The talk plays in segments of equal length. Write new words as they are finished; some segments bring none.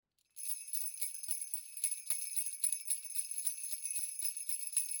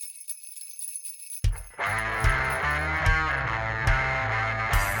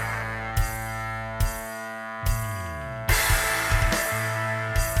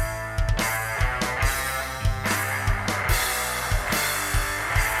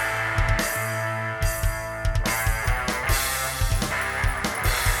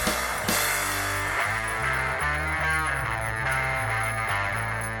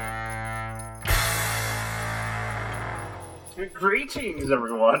Greetings,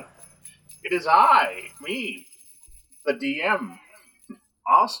 everyone. It is I, me, the DM,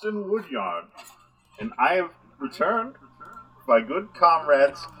 Austin Woodyard, and I have returned by good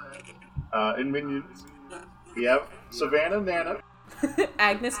comrades and minions. We have Savannah Nana,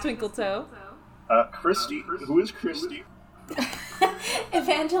 Agnes Twinkletoe, Christy, who is Christy,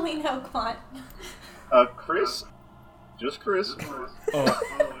 Evangeline Oakmont, Chris, just Chris.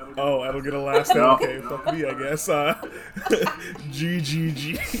 Oh, I don't get a last name. Okay, fuck me, I guess.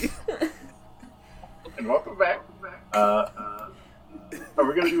 GGG. And welcome back. Are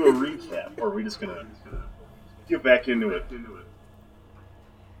we going to do a recap, or are we just going to get back into it?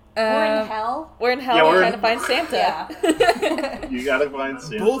 we're in hell. We're in hell. Yeah, we're we're trying in- to find Santa. Yeah. You gotta find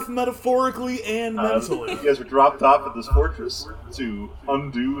Santa. Both metaphorically and mentally. You guys were dropped off at this fortress to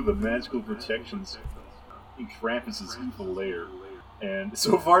undo the magical protections in Krampus' evil lair. And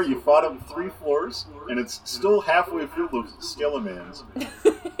so far, you fought up 3 floors, and it's still halfway filled with Skelemans.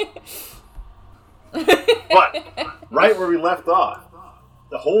 But, right where we left off,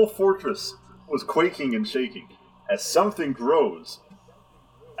 the whole fortress was quaking and shaking as something grows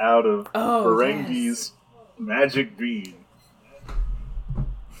out of Ferengi's magic bean.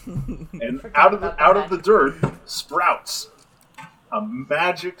 And out of the dirt sprouts a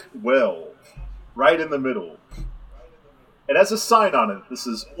magic well right in the middle. It has a sign on it. This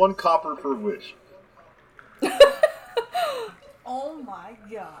is 1 copper per wish. Oh my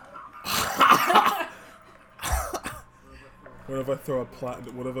god. What if I throw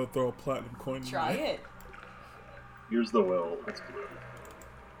a platinum coin? Try it. Here's the well. Let's do it.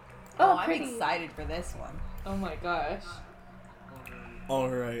 Oh, I'm pretty. excited for this one. Oh my gosh.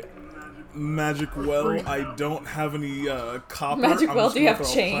 Alright. Magic well, I don't have any copper. Magic I'm well, just do you gonna have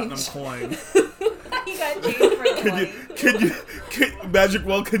throw a change? platinum coin. You got change for Magic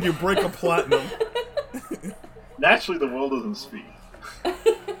well, can you break a platinum? Naturally, the well doesn't speak.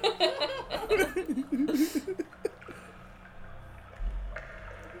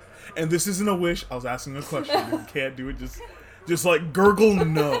 And this isn't a wish. I was asking a question. You can't do it. Just like gurgle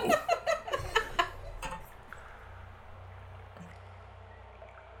no.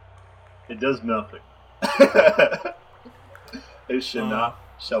 It does nothing. It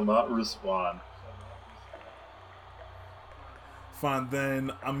shall not respond. Fine,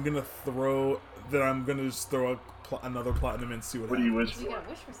 then I'm gonna just throw another platinum and see what What do you happens. wish You for? gotta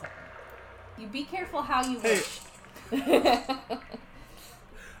wish for something. You be careful how you Hey. wish.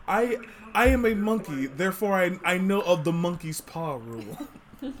 I am a monkey, therefore I know of the monkey's paw rule.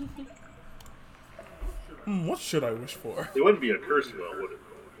 What should I wish for? It wouldn't be a cursed well, would it?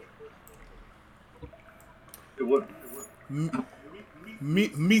 It wouldn't.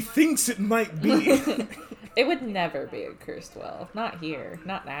 Me thinks it might be. It would never be a cursed well. Not here.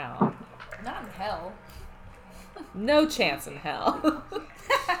 Not now. Not in hell. No chance in hell.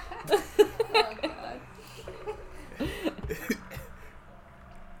 Oh god.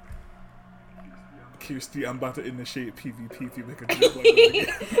 Kirsty, I'm about to initiate PvP if you make a joke like that again.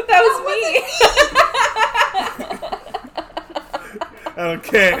 That was me. I don't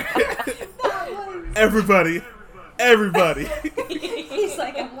care. Everybody. He's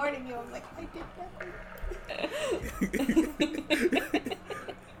like, I'm warning you. I'm like, I did nothing.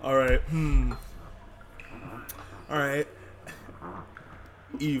 Alright, Alright.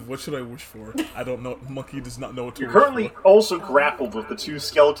 Eve, what should I wish for? I don't know. Monkey does not know what to You're wish currently for. also grappled with the 2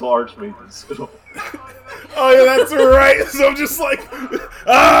 skeletal archmages. Oh yeah, that's right. So I'm just like,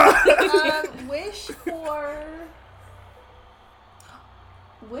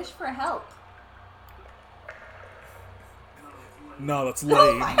 Wish for help. No, that's Oh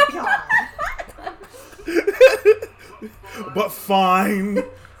lame. my god. But fine.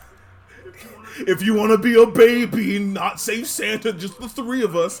 If you want to be a baby and not save Santa, just the 3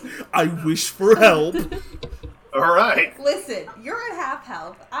 of us, I wish for help. Alright. Listen, you're at half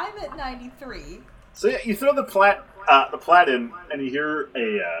health. I'm at 93. So yeah, you throw the plat in, and you hear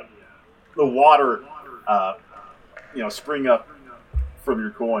the water, spring up from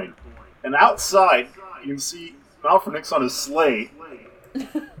your coin. And outside, you can see Malphronix on his sleigh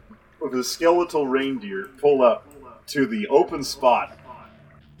with his skeletal reindeer pull up to the open spot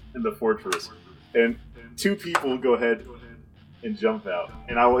in the fortress. And 2 people go ahead and jump out.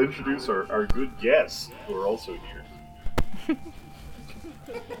 And I will introduce our good guests who are also here.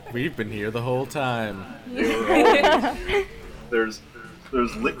 We've been here the whole time. There's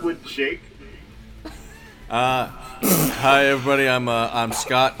Liquid Shake. Hi everybody, I'm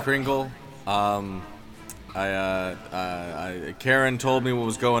Scott Kringle. Karen told me what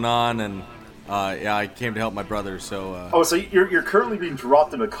was going on, and Yeah, I came to help my brother, so... Oh, so you're currently being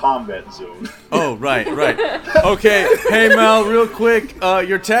dropped in a combat zone. Oh, right. Okay, hey Mel, real quick,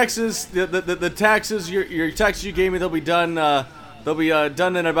 your taxes, the taxes, your taxes you gave me, they'll be done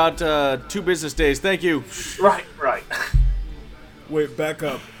in about 2 business days. Thank you. Right. Wait, back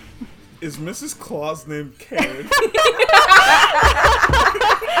up. Is Mrs. Claus named Karen?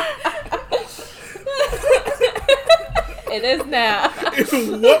 It is now.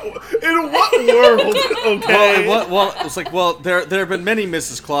 In what world? Okay. Well, it's like, there have been many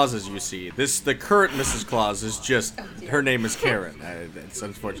Mrs. Clauses, you see. The current Mrs. Claus is just, her name is Karen. It's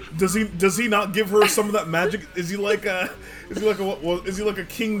unfortunate. Does he not give her some of that magic? Is he like a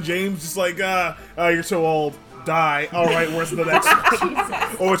King James? Just like, you're so old. Die. All right, where's the next one?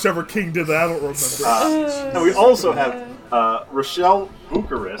 Or whichever king did that, I don't remember. And we also have Rochelle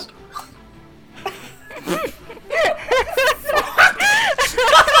Bucharest.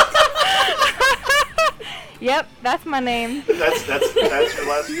 Yep, that's my name. That's your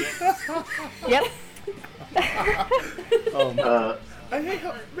last name. Yep. I hate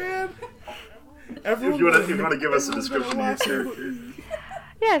how, man. If you want to give us a description of your character.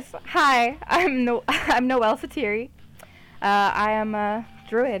 Yes. Hi, I'm Noelle Satiri. I am a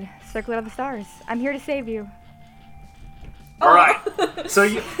druid, Circlet of the Stars. I'm here to save you. All right. So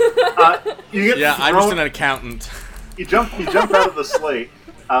you get Yeah, thrown, I'm just an accountant. You jump out of the sleigh.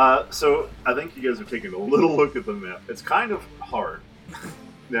 So I think you guys are taking a little look at the map. It's kind of hard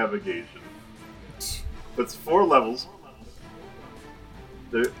navigation, but it's 4 levels.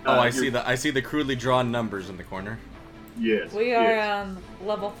 I see the crudely drawn numbers in the corner. Yes. We are on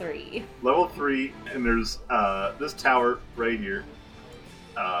level 3. Level 3, and there's this tower right here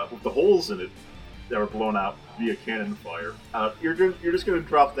with the holes in it that were blown out via cannon fire. You're just going to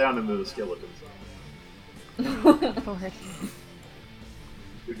drop down into the skeletons. Lord.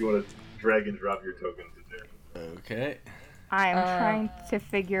 If you want to drag and drop your tokens in there. Okay. I am trying to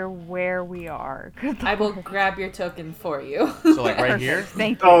figure where we are. Good I will Lord. grab your token for you. So like right here?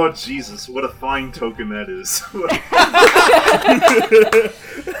 Thank you. Oh Jesus! What a fine token that is.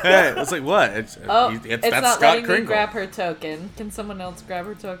 Hey, it's like what? It's that's not Scott letting me Kringle. grab her token. Can someone else grab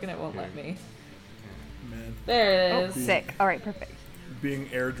her token? It won't let me. Man, There it Oh, is. sick. All right, perfect. being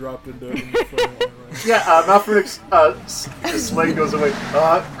airdropped into the front line, right? Yeah, Malfredic's sleigh goes away.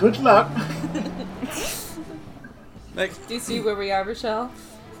 Good luck. Like, Do you see where we are, Rochelle?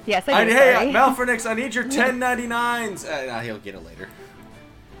 Yes, I do. hey, sorry. Malfredix, I need your 1099s. He'll get it later.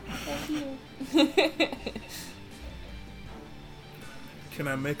 Can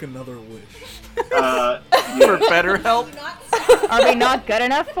I make another wish? For better help. Are we not good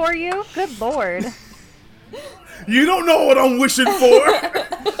enough for you? Good Lord. You don't know what I'm wishing for!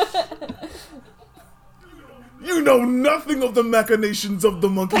 You know nothing of the machinations of the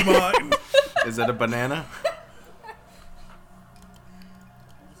monkey mind! Is that a banana?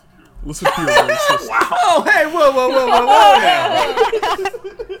 Listen to your racist. Oh, hey, whoa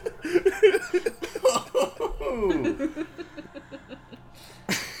now.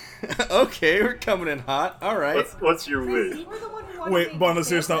 Okay, we're coming in hot. All right. What's your wish? You were the one who wanted Wait, me Bonus, to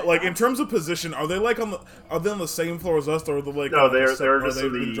seriously, stand like up. in terms of position, are they like on the same floor as us, or are they like? No, on they're the sep- just are they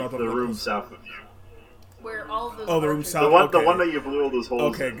in being the dropped on room levels? south of you. Where all of those Oh, the room archers- south. The Okay. one that you blew all those holes.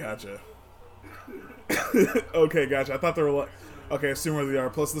 Okay, in. gotcha. Okay, gotcha. I thought they were like, okay, I assume where they are.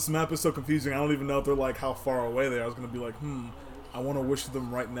 Plus, this map is so confusing. I don't even know if they're like how far away they are. I was gonna be like, I want to wish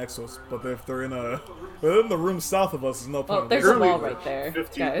them right next to us. But if they're in the room south of us, there's no point. Well, in there's wishing. a wall right there,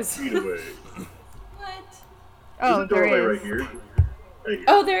 15 guys. feet away. What? Oh, There's a doorway there right is. here. Right here.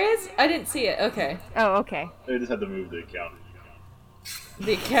 Oh, there is? I didn't see it. Okay. Oh, okay. They just had to move the account.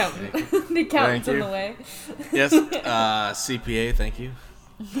 The accountant. The accountant's in you. the way. Yes, CPA, thank you.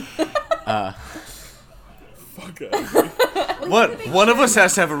 Fuck out. What? One of us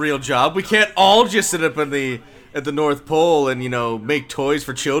has to have a real job. We can't all just sit up at the North Pole and, make toys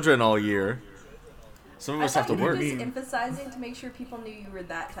for children all year. Some of I us have thought to you were work. just emphasizing to make sure people knew you were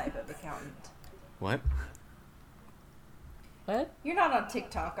that type of accountant. What? What? You're not on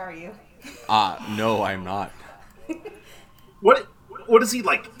TikTok, are you? No, I'm not. What is he,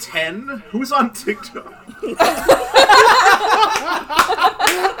 like 10? Who's on TikTok?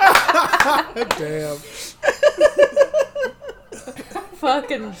 Damn.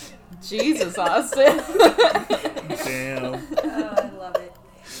 Fucking Jesus, Austin. Damn. Oh, I love it.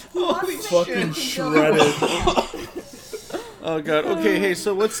 Fucking shredded. Oh god. Okay. Hey.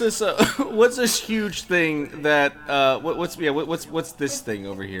 So what's this? What's this huge thing that? What's this thing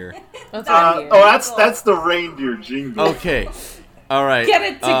over here? What's on here? That's the reindeer jingle. Okay. All right. Get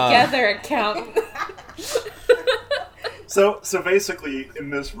it together, accountant. So basically, in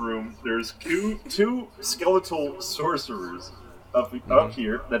this room, there's two skeletal sorcerers up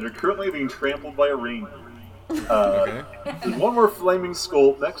here that are currently being trampled by a reindeer. Okay. There's one more flaming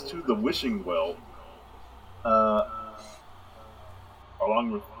skull next to the wishing well, along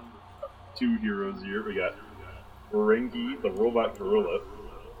with two heroes here. We got Rengi, the robot gorilla,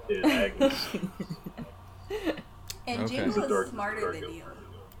 and Agnes. And Okay. Jingle Dark- is smarter dark than elf. you.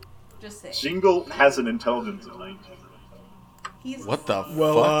 Just saying. Jingle has an intelligence of 19. He's What the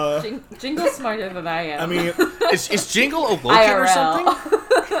Well, fuck? Jingle's smarter than I am. I mean, Is Jingle awoken or something?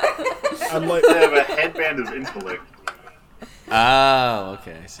 I'd like. They have a headband of intellect. Oh,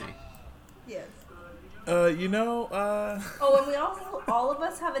 okay, I see. Yes. Oh, Oh, and we also, all of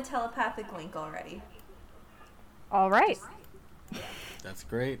us have a telepathic link already. All right. That's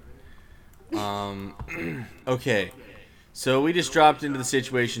great. Okay. So we just dropped into the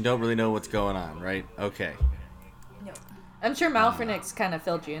situation, don't really know what's going on, right? Okay. No. I'm sure Malphronix kind of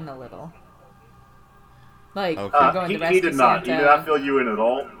filled you in a little. Like, Okay. you're going to rescue He did not. Santa. He did not fill you in at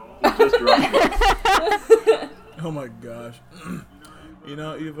all. He just dropped you. Oh my gosh.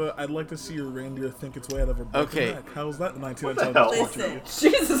 Eva, I'd like to see your reindeer think its way out of a broken Okay. neck. How's that 19 the hell? Listen.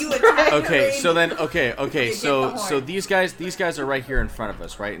 Jesus You Christ. attack Okay, the so then reindeer. okay, You so get the so horn. these guys are right here in front of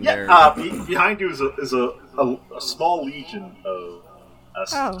us, right? And Yeah, behind you is a small legion of Oh.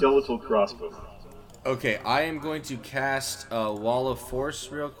 skeletal crossbow. Okay, I am going to cast a Wall of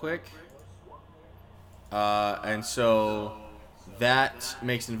Force real quick. And so that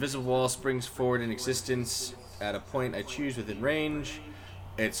makes an invisible wall springs forward in existence at a point I choose within range.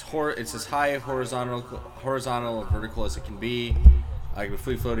 It's as high horizontal or vertical as it can be. I can be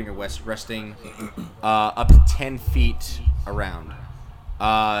free floating or resting, up to 10 feet around.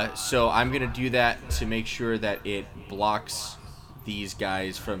 So I'm gonna do that to make sure that it blocks these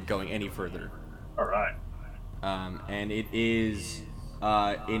guys from going any further. All right. And it is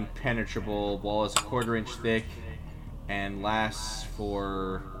impenetrable. Wall is a 1/4 inch thick and lasts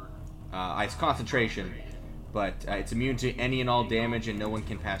for it's concentration, but it's immune to any and all damage, and no one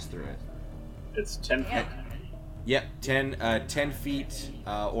can pass through it. It's 10 feet. Yep, 10 feet,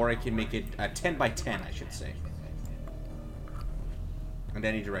 or I can make it 10 by 10, I should say. In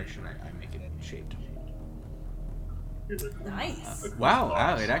any direction, I make it shaped. Nice.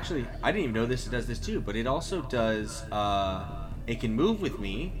 Wow, it actually, I didn't even know this does this too, but it also does, it can move with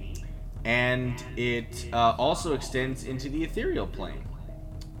me, and it also extends into the ethereal plane.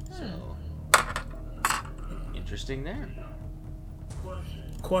 So, interesting there.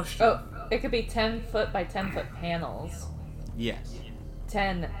 Question. Oh, it could be 10 foot by 10 foot panels. Yes.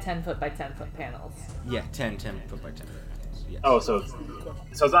 10 foot by 10 foot panels. Yeah, 10 foot by 10 foot. Yes. Oh, so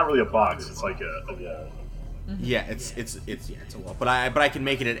it's not really a box. It's like a wall. Yeah, it's a wall, but I can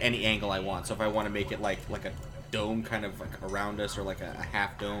make it at any angle I want. So if I want to make it like a dome kind of like around us, or like a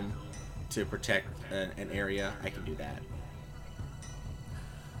half dome to protect an area, I can do that.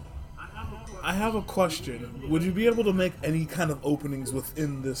 I have a question. Would you be able to make any kind of openings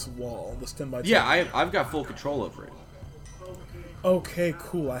within this wall, this 10 by 10? Yeah, I've got full control over it. Okay,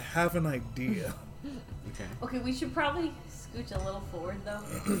 cool. I have an idea. Okay. Okay, we should probably scooch a little forward though.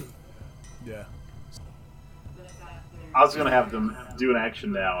 Yeah. I was gonna have them do an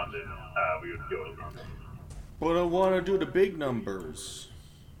action now, and then we would go. But I want to do the big numbers.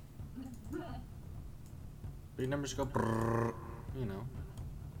 Big numbers go brrr, you know.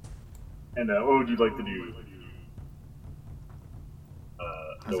 And what would you like to do?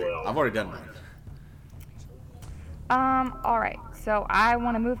 Noel. I've already done mine. Alright. So I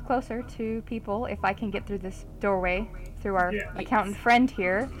want to move closer to people if I can get through this doorway through our Yeah. accountant friend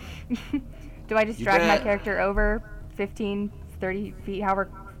here. Do I just You drag my bet. character over 15, 30 feet, however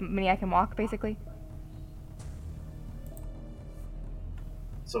many I can walk, basically?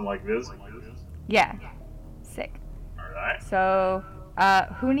 Something like this. Yeah. Sick. All right. So,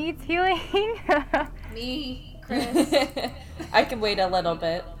 who needs healing? Me, Chris. I can wait a little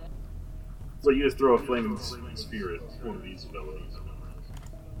bit. So you just throw a flaming spear at one of these fellows.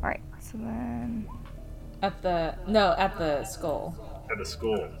 Alright, so then... At the skull. At the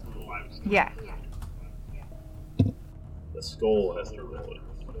skull. Yeah. The skull has to roll it.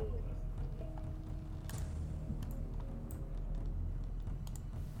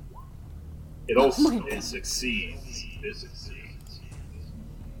 It succeeds. It succeeds.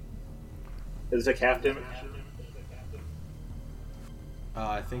 Is it half damage?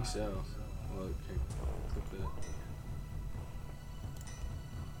 I think so. Well, okay. Click that.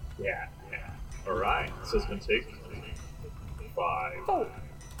 Yeah. Alright, so it's gonna take 5. Oh.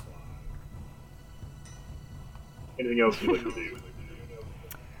 Anything else you'd like to do?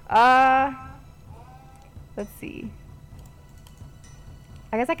 Let's see.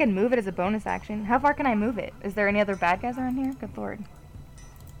 I guess I can move it as a bonus action. How far can I move it? Is there any other bad guys around here? Good lord.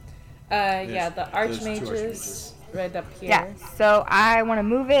 Yeah, the there's two archmages right up here. Yeah, so I want to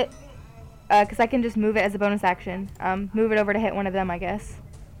move it, because I can just move it as a bonus action. Move it over to hit one of them, I guess.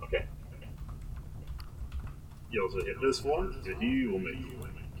 Okay. You also hit this one, so he will make you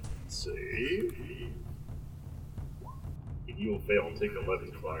save. And you will fail and take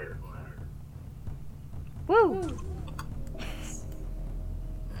 11 fire. Woo!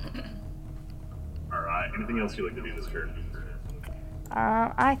 Alright, anything else you'd like to do this turn?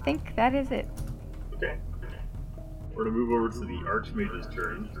 I think that is it. Okay. We're going to move over to the Archmage's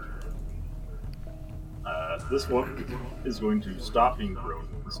turn. This one is going to stop being prone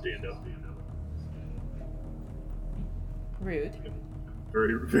and stand up. Rude.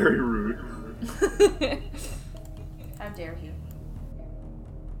 Very, very rude. How dare he?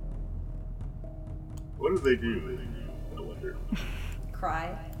 What do they do? I wonder.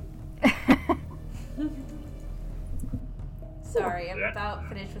 Cry. Sorry, I'm about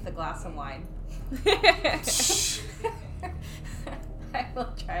finished with a glass of wine. I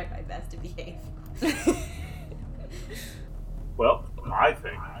will try my best to behave. Well, I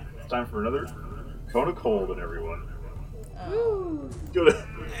think it's time for another cone of cold in everyone. Go to...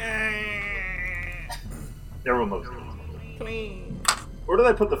 Everyone loves it. Where did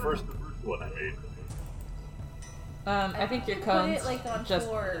I put the first one I made? I think your Put cone's it like on just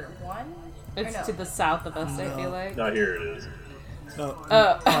floor 1? it's Or no? to the south of us. I feel like. No, here it is. No,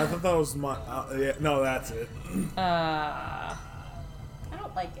 Oh. I thought that was my. Yeah, no, that's it. I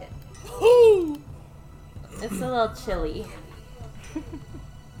don't like it. It's a little chilly.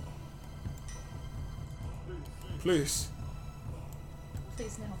 Please,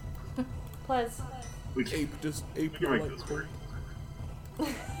 Please no. Plus, We can, ape, just ape we your can make life. this work.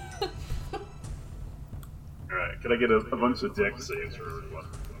 Alright, can I get a bunch of deck saves for everyone?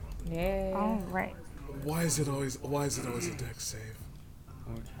 yeah. All right. Why is it always a deck save?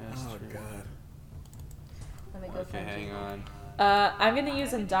 Oh god. Let me go Okay, find hang you. on. I'm gonna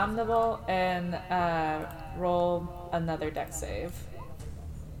use Indomitable and roll another deck save.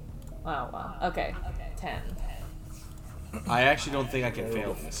 Oh well. Okay. 10. I actually don't think I can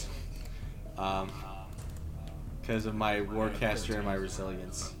fail this. Because of my Warcaster and my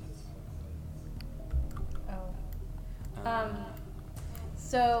resilience. Oh.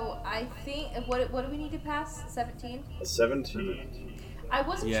 So I think what do we need to pass? 17. A 17. I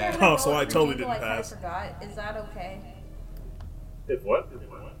wasn't Yeah. sure. When Oh, so I rolled for totally Jingle, didn't I pass. kinda forgot. Is that okay? If what?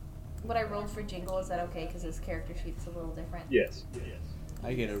 What I rolled for Jingle, is that okay? Because his character sheet's a little different. Yes.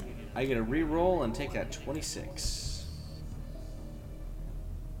 I get a re-roll and take that 26.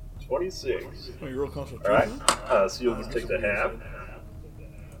 26. Oh, you roll concentration. Alright, so you'll just take the half.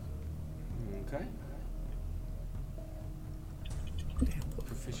 Okay.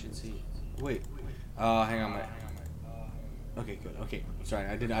 Proficiency. Wait. Hang on. Okay, good. Okay, sorry.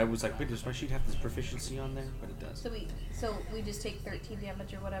 I was like, wait, does my sheet have this proficiency on there? But it does. So we just take 13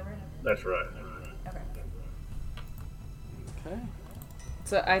 damage or whatever. That's right. Okay. Okay.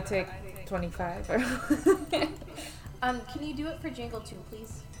 So I take 25. Can you do it for Jingle too,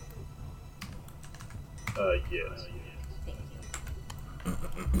 please? Yes. Thank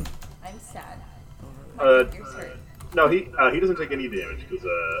you. I'm sad. My Uh, fingers hurt. No, he doesn't take any damage because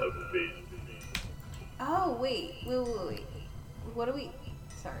of evasion. Oh wait. What do we?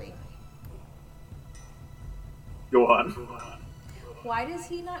 Sorry. Go on. Why does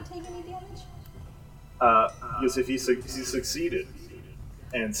he not take any damage? Because if he succeeded,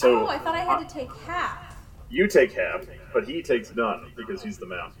 and so Oh, I thought I had to take half. you take half, but he takes none because he's the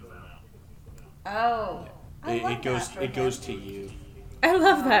mount. Oh. I love It goes. that for It goes him. to you. I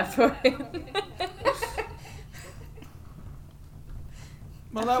love that for him.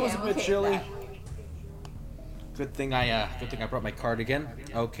 Well, that was a Okay, bit okay, chilly. that. Good thing I brought my cardigan.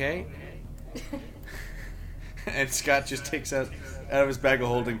 Okay. And Scott just takes out of his bag of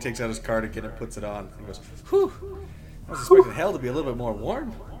holding, takes out his cardigan and puts it on. He goes, "Whew! I was expecting hell to be a little bit more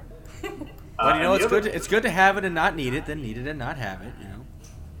warm." But you know, and it's the good. It's good to have it and not need it, than need it and not have it. You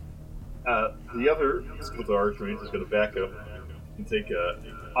know. The other Skeletal Archmage is going to back up and take a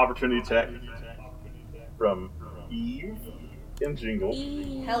opportunity attack from Eve and Jingle.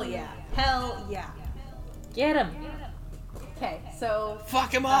 Hell yeah. Hell yeah. Get him. Okay, so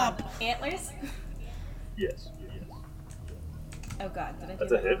Fuck him up. antlers. Yes. Oh god, did I do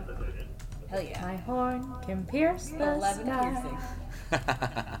That's a that hit. wrong? Hell yeah. My horn can pierce the 11 sky.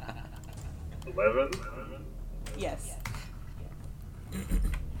 piercing. 11. Yes.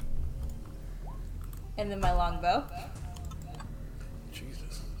 And then my longbow.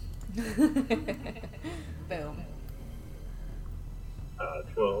 Jesus. Boom.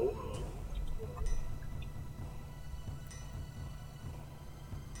 12.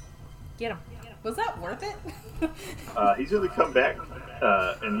 Get him. Was that worth it? He's going to come back,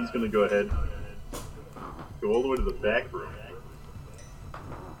 and he's going to go ahead, go all the way to the back room,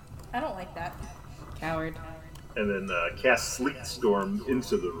 I don't like that. Coward. and then cast Sleet Storm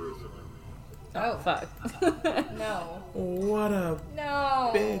into the room. Oh. Fuck. No. What a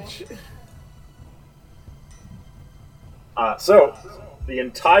No. bitch. So, the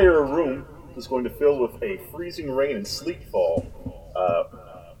entire room is going to fill with a freezing rain and sleet fall,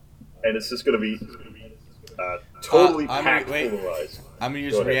 and it's just going to be totally packed full of ice. I'm gonna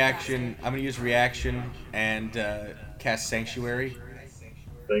use Go ahead. reaction. I'm gonna use reaction and cast sanctuary.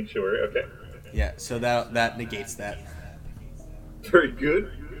 Sanctuary, okay. Yeah, so that negates that. Very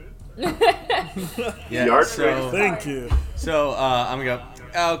good. Yeah. The archmage. So Thank you. I'm gonna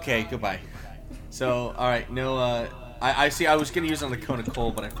go. Okay, goodbye. So all right, no. I see. I was gonna use it on the cone of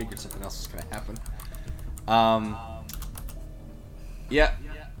coal, but I figured something else was gonna happen. Yeah.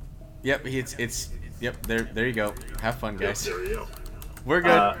 Yep. It's. Yep. There you go. Have fun, Yep, guys. there we go. We're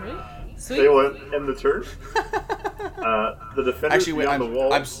good. Sweet. They will end the turn. The defenders Actually, wait. beyond the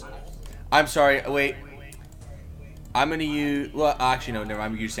wall. I'm sorry. Wait. I'm gonna use. Well, actually, no. Never mind.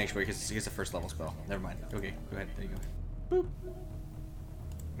 I'm gonna use sanctuary because it's a first level spell. Never mind. Okay. Go ahead. There you go. Boop.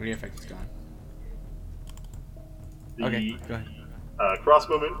 Radiant effect is gone. the Okay. Go ahead.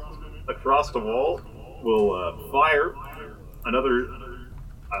 crossbowman across the wall will fire another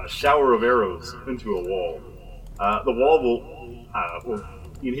shower of arrows into a wall. The wall will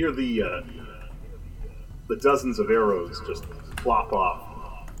you can hear the dozens of arrows just plop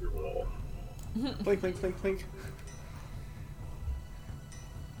off your wall. Blink, blink, blink, blink.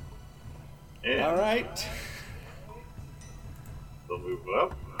 And All right. they'll move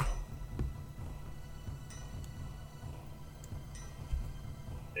up.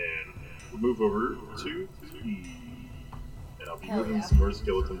 And we'll move over to E. And I'll be Hell moving yeah. some more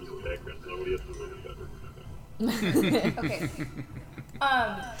skeletons in the background. Nobody has to move that. Okay.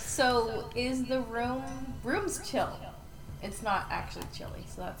 So is the room's chill? It's not actually chilly,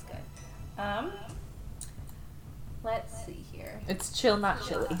 so that's good. Let's see here. It's chill, not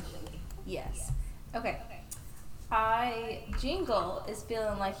chilly. Yes. Okay. Jingle is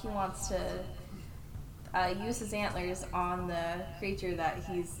feeling like he wants to use his antlers on the creature that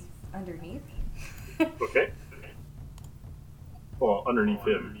he's underneath. Okay. Well, underneath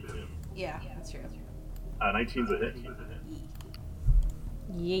him. Yeah, that's true. 19's a hit.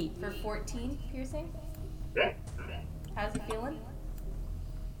 Yeet. For 14 piercing. Okay. How's he feeling?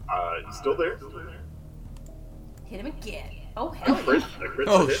 He's still there. Hit him again. Oh hell yeah. A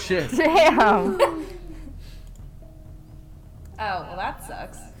crit's a Oh hit shit. Damn. Oh well, that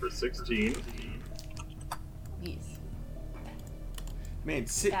sucks. for 16. Yes. Man,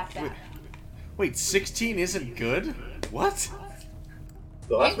 That. wait, 16 isn't good? What?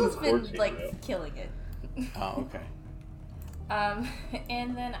 The last Jingle's one's been 14. like though. killing it. Oh, okay.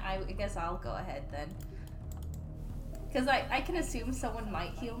 And then I guess I'll go ahead then. Because I can assume someone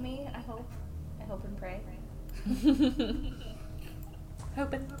might heal me, I hope. I hope and pray.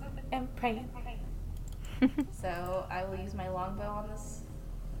 Hoping and praying. So I will use my longbow on this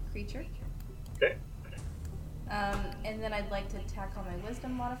creature. Okay. And then I'd like to attack on my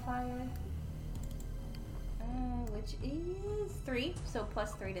wisdom modifier. Which is 3, so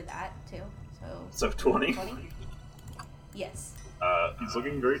plus 3 to that too. So So 20. 20? Yes. He's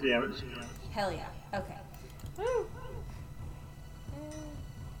looking very damaged. Hell yeah. Okay. Woo.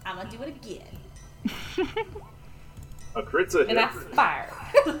 I'm gonna do it again. A crit's a And I hit. fire.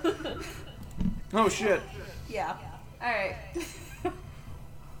 Oh shit. Yeah. Alright.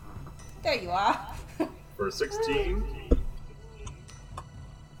 There you are. For 16.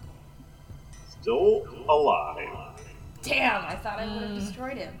 Still alive. Damn, I thought I would have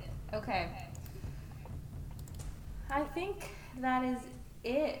destroyed him. Okay. I think that is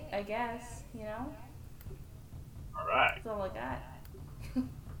it, I guess, you know? Alright. That's all I got.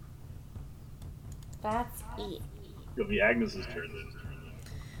 That's it. It'll be Agnes's turn then.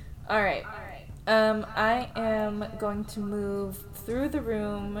 Alright. I am going to move through the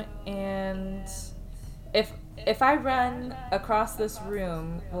room, and if I run across this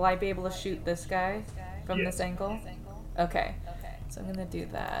room, will I be able to shoot this guy from Yes. this angle? Okay. So I'm gonna do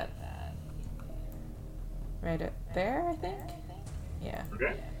that. Right up there, I think? Yeah.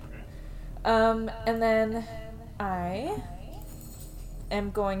 Okay. And then I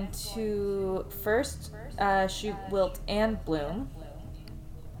am going to first shoot Wilt and Bloom.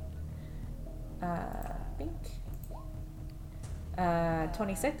 Bink.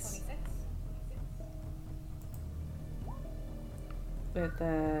 26.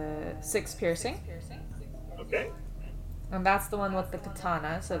 with 6 piercing. Okay. And that's the one with the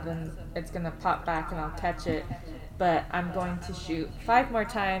katana, so then it's gonna pop back and I'll catch it. But I'm going to shoot 5 more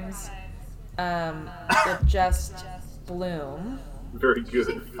times with just Bloom. Very Did you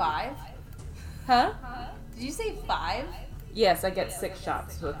say good. 5? Huh? Did you say 5? Yes, I get 6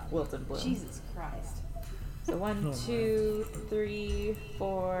 shots with Wilton Bloom. Jesus Christ. So 1, 2, 3,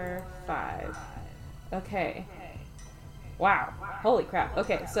 4, 5. Okay. Wow. Holy crap.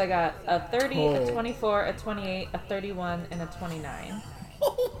 Okay, so I got a 30, a 24, a 28, a 31, and a 29.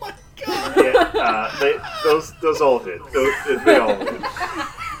 Oh my god! Yeah, those all hit. They all hit.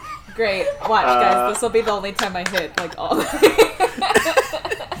 Great. Watch, guys. This will be the only time I hit, like, all.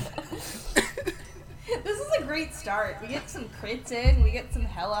 This is a great start. We get some crits in. We get some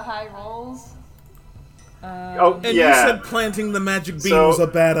hella high rolls. Oh, And yeah. you said planting the magic beam So- was a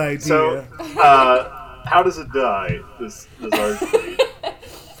bad idea. So, how does it die? This archery?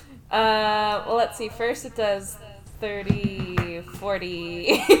 Well, let's see. First, it does 30,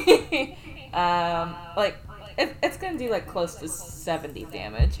 40. Like, it's gonna do, like, close to 70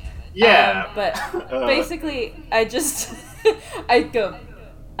 damage. Yeah. But basically, I just, I go,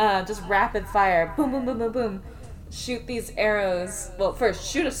 just rapid fire, boom, boom, boom, boom, boom, shoot these arrows. Well, first,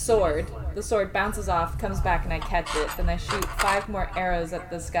 shoot a sword. The sword bounces off, comes back, and I catch it. Then I shoot 5 more arrows at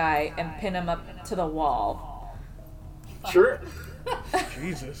this guy and pin him up to the wall. Sure.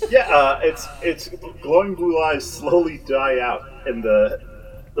 Jesus. Yeah. It's glowing blue eyes slowly die out, and the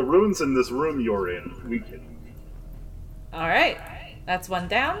runes in this room you're in weaken. All right, that's 1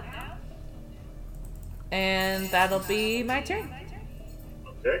 down. And that'll be my turn.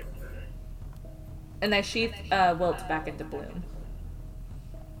 Okay. And I sheath Wilt back into Bloom.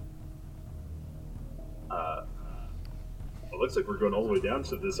 It looks like we're going all the way down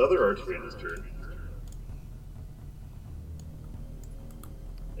to this other archfiend's turn.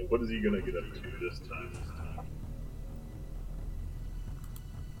 And what is he going to get up to this time?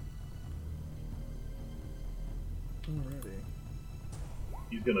 Alrighty.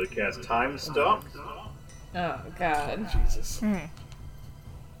 He's going to cast Time Stop. Oh, God. Jesus.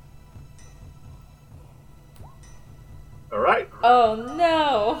 All right. Oh,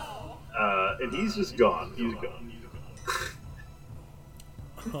 no. And he's just gone. He's gone.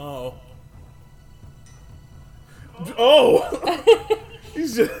 Oh. Oh!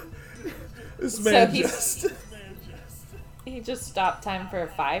 He's just. This man he's- just. He just stopped time for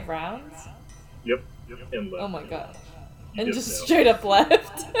 5 rounds? Yep. And left. Oh, my God. You And get just nailed. straight up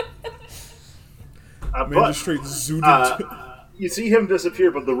left. Man But just straight zooted. you see him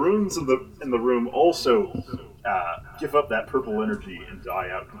disappear, but the runes in the room also give up that purple energy and die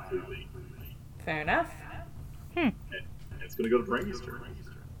out completely. Fair enough. And it's going to go to Frankie's turn.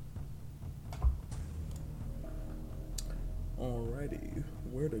 Alrighty,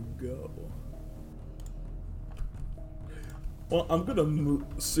 where to go? Well, I'm gonna move.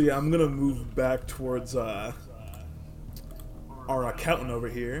 See, I'm gonna move back towards our accountant over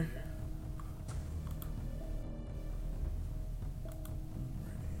here.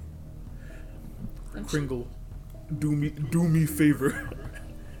 Kringle, do me favor.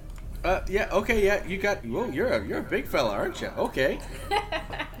 Yeah, okay, yeah, you got. Whoa, you're a big fella, aren't you? Okay.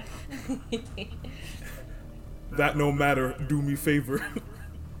 That no matter, do me favor.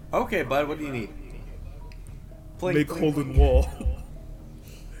 Okay, bud, what do you need? Plink, Make plink, hole plink. in wall.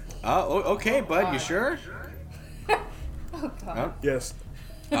 Okay, bud, you sure? Oh, God. Yes,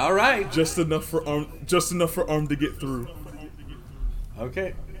 All right. just enough for arm to get through.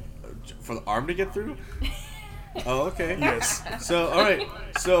 Okay. For the arm to get through? Oh, okay. Yes. So, all right.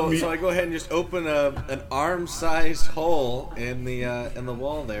 So I go ahead and just open an arm-sized hole in the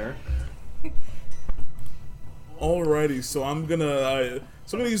wall there. Alrighty, so I'm gonna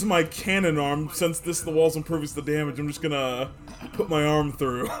use my cannon arm since the wall's impervious to damage. I'm just gonna put my arm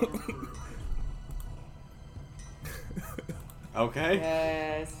through. Okay.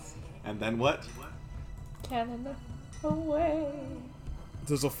 Yes. And then what? Cannon away.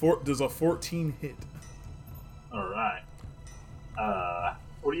 There's a 14 hit. All right.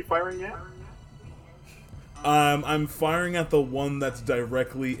 What are you firing at? I'm firing at the one that's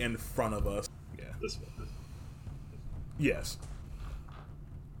directly in front of us. Yeah. This one. Yes.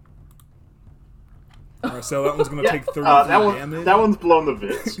 Alright, so that one's gonna take 30 damage. That one's blown the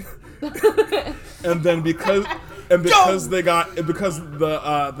bits. And then because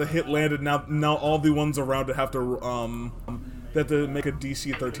the hit landed, now all the ones around it have to make a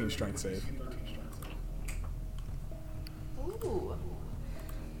DC 13 strength save. Ooh.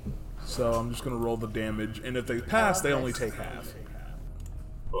 So I'm just gonna roll the damage, and if they pass, they only take half.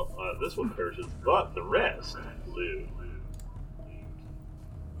 Well, this one perishes, but the rest live.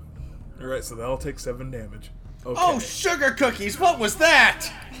 Alright, so that'll take 7 damage. Okay. Oh, sugar cookies! What was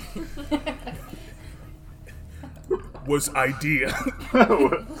that? Was idea.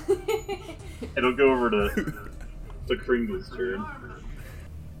 It'll go over to Kringle's turn.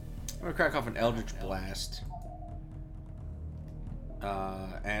 I'm gonna crack off an Eldritch Blast.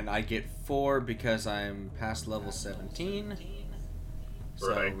 And I get 4 because I'm past level 17.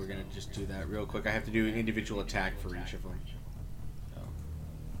 So Right. we're gonna just do that real quick. I have to do an individual attack for each of them. So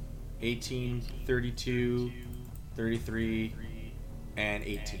 18, 32, 33, and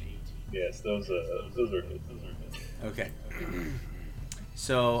 18. Yes, those are hits. Okay.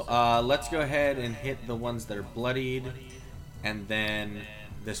 So let's go ahead and hit the ones that are bloodied, and then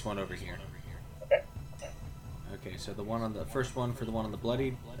this one over here. Okay, so the one on the first one for the one on the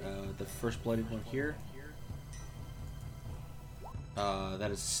bloodied, the first bloodied one here.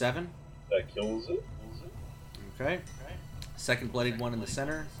 That is 7. That kills it. Okay. Second bloodied one in the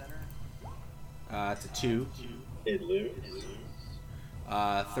center. It's a 2. It loses.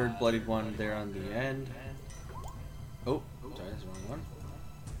 Third bloodied one there on the end. Oh, sorry, that's the wrong one.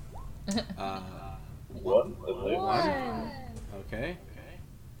 1. It loses. 1. Okay.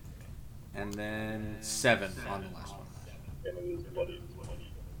 And then 7 on the last one. And it is bloody.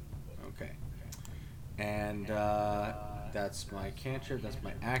 Okay. And that's my cantrip, that's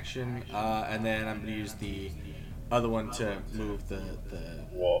my action. And then I'm going to use the other one to move the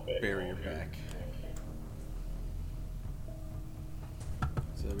Wall barrier back.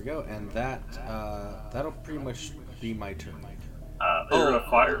 So there we go. And that'll pretty much be my turn. They're gonna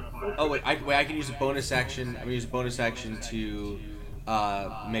fire. Oh wait, I can use a bonus action. I'm gonna use a bonus action to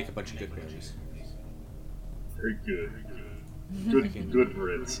make a bunch of good berries. Very good. can- Good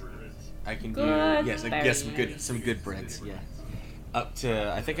Brits. I can Good do yes, I guess some good breads. Yeah, up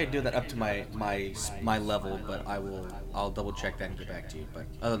to I think I do that up to my level, but I'll double check that and get back to you. But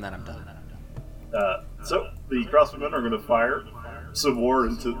other than that, I'm done. So the crossbowmen are gonna fire some more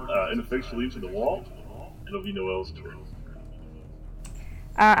ineffectually into the wall, and it'll be Noel's turn.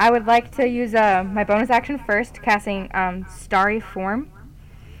 I would like to use my bonus action first, casting Starry Form.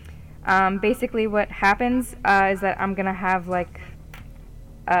 Basically what happens is that I'm going to have like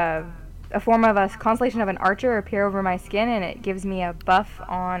a form of a constellation of an archer appear over my skin, and it gives me a buff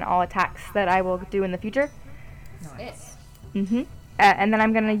on all attacks that I will do in the future. Nice. And then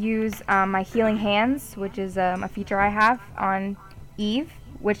I'm going to use my Healing Hands, which is a feature I have on Eve,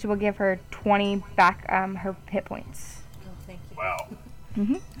 which will give her 20 back her hit points. Oh, thank you. Wow.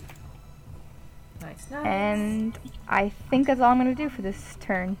 Nice. And I think that's all I'm going to do for this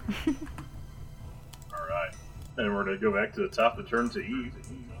turn. All right. And we're gonna go back to the top of the turn to Eve.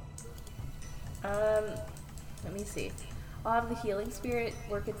 Let me see. I'll have the healing spirit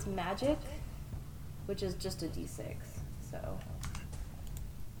work its magic, which is just a d6. So,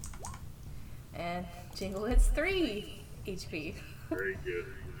 and Jingle hits 3 HP. Very good.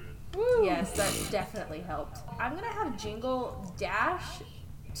 Woo. Yes, that definitely helped. I'm gonna have Jingle dash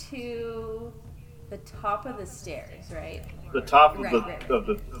to the top of the stairs, right? The top of Right.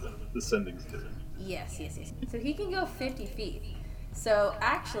 the descending stairs. Yes. So he can go 50 feet. So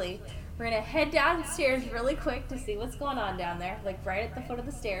actually, we're gonna head downstairs really quick to see what's going on down there, like right at the foot of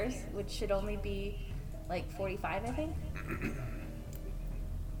the stairs, which should only be like 45, I think.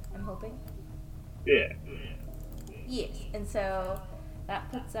 I'm hoping. Yeah. Yes, and so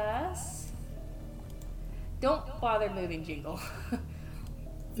that puts us. Don't bother moving, Jingle.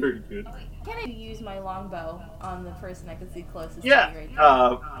 Very good. Can I use my longbow on the person I can see closest to Yeah. me right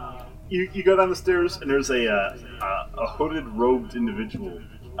now? You go down the stairs and there's a hooded, robed individual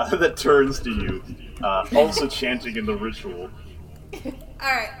that turns to you, also chanting in the ritual.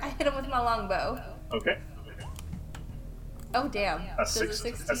 Alright, I hit him with my longbow. Okay. Oh, damn. A Does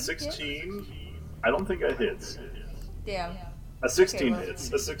 16. hit? 16. I don't think that hits. Damn. A 16 Okay, well-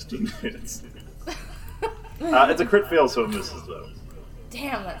 hits. A 16 hits. It's a crit fail, so it misses though.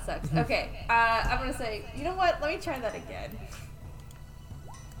 Damn, that sucks. Okay, I'm gonna say, you know what? Let me try that again.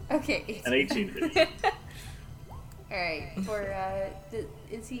 Okay. An 18 hits. Alright,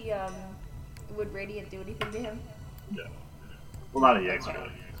 is he, would Radiant do anything to him? No. Well, not a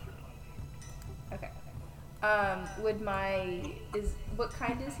extra. Okay. What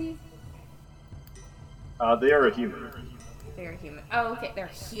kind is he? They are a human. They're human. Oh, okay, they're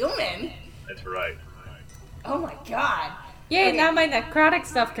human? That's right. Oh my god. Yay, Okay. now my necrotic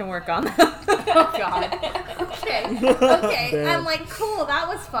stuff can work on them. Oh god. Okay. I'm like, cool, that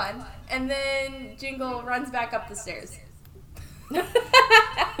was fun. And then Jingle runs back up the stairs.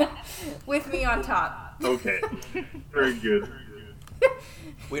 With me on top. Okay. Very good.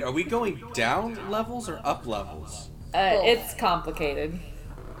 Wait, are we going down levels or up levels? It's complicated.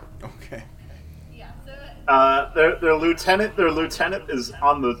 Okay. Their lieutenant is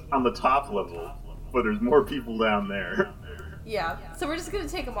on the top level, but there's more people down there. Yeah, so we're just gonna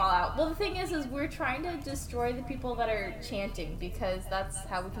take them all out. Well, the thing is we're trying to destroy the people that are chanting because that's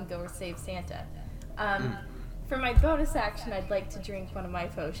how we can go save Santa. For my bonus action, I'd like to drink one of my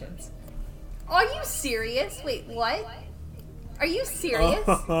potions. Are you serious? Wait, what? Are you serious?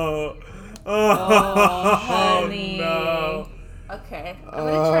 Oh, honey. no. Okay, I'm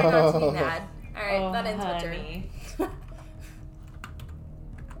gonna try not to be mad. Alright, that ends my turn. honey.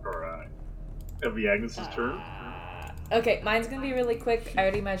 Alright. It'll be Agnes's turn. Okay, mine's gonna be really quick. I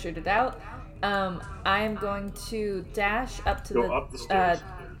already measured it out. I am going to dash up to Go the up the stairs.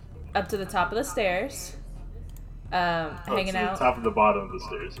 up to the top of the stairs. Hanging to out. the top of the bottom of the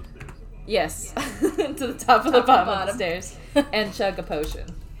stairs. Yes, to the top of the bottom of the stairs, and chug a potion.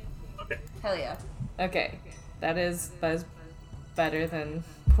 Okay. Hell yeah. Okay, that is better than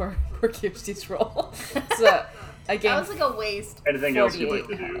poor Kirsty's roll. So again, That was like a waste. Anything else you'd like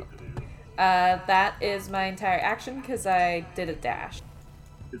to 48 do? that is my entire action because I did a dash.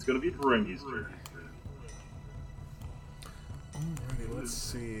 It's gonna be Ferengi's turn. Alrighty, let's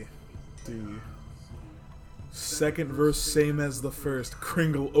see. The second verse, same as the first.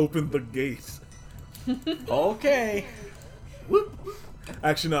 Kringle opened the gate. Okay.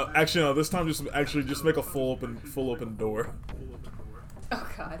 Actually, no. This time, just make a full open door. Oh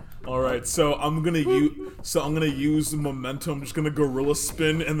god. All right, so I'm gonna use momentum. I'm just gonna gorilla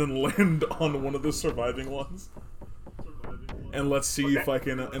spin and then land on one of the surviving ones. And let's see if I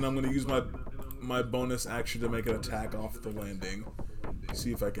can. And I'm gonna use my bonus action to make an attack off the landing.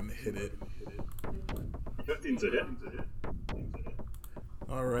 See if I can hit it. 15's a hit.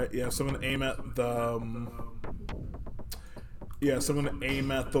 All right, yeah. So I'm gonna aim at the. Yeah, so I'm gonna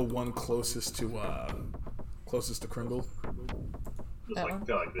aim at the one closest to Kringle. Just like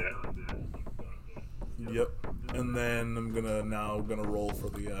that. Yep. And then I'm gonna roll for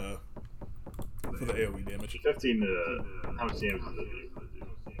the AoE damage. 15. How much damage does it do?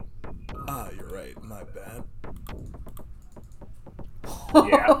 Ah, you're right. My bad.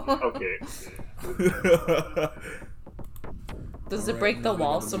 Yeah. Okay. Does it break the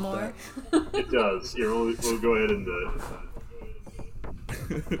wall some more? It does. Here, we'll go ahead and.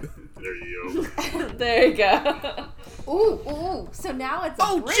 There you go. There you go. Ooh. So now it's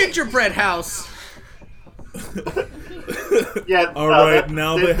a bridge. Gingerbread house. Yeah. All right,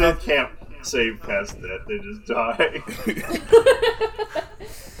 now they have- can't save past that. They just die.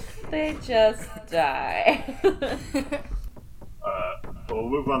 They just die. We'll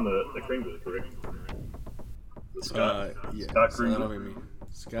move on the Kringle, correct? The Scott. Yeah. Scott So that'll Kringle. be me.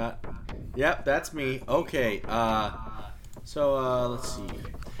 Scott. Yep, that's me. Okay. So let's see.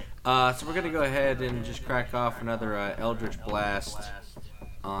 So we're gonna go ahead and just crack off another Eldritch Blast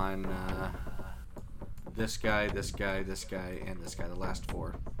on this guy, this guy, this guy, and this guy. The last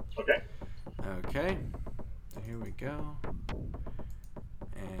four. Okay. Okay. So here we go.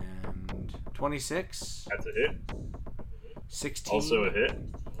 And 26. That's a hit. 16. Also a hit.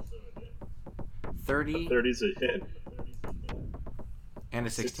 30. 30's a hit. And a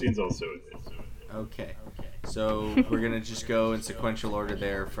 16. 16's also a hit. Okay. So we're gonna just go in sequential order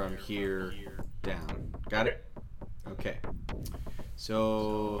there from here down. Got it? Okay.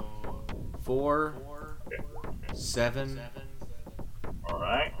 So 4, 7,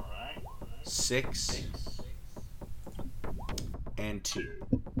 Alright. 6, and 2.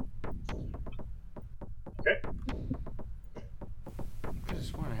 Okay. I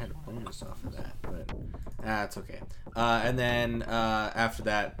just want to have a bonus off of that, but that's okay. And then after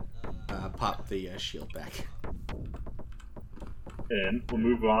that, pop the shield back. And we'll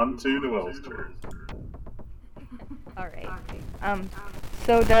move on to Noelle's turn. All right.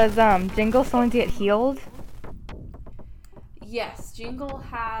 So does Jingle still need to get healed? Yes, Jingle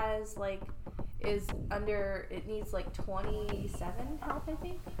has is under. It needs 27 health, I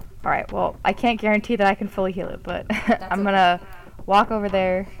think. All right. Well, I can't guarantee that I can fully heal it, but I'm okay. gonna walk over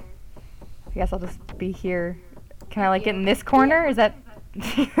there. I guess I'll just be here. Can I get in this corner? Is that?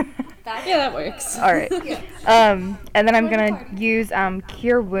 That's, Yeah, that works. All right. Yeah. And then I'm gonna use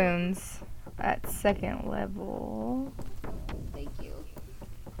Cure Wounds at 2nd level. Thank you.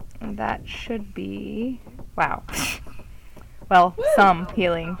 And that should be wow. Well, some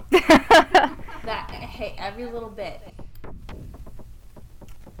healing. Hey, every little bit.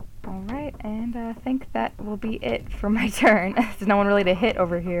 All right, and I think that will be it for my turn. There's no one really to hit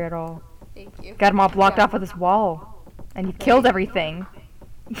over here at all. Thank you. Got them all blocked Yeah. off with this wall, and you've killed everything.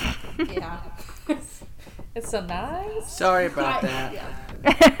 Yeah. It's so nice. Sorry about that.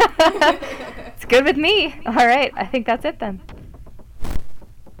 Yeah. It's good with me. All right, I think that's it then.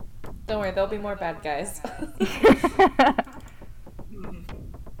 Don't worry, there'll be more bad guys.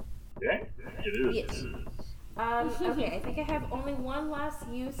 Okay, it is. Yes. Okay, I think I have only one last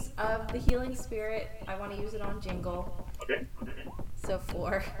use of the healing spirit. I want to use it on Jingle. Okay. So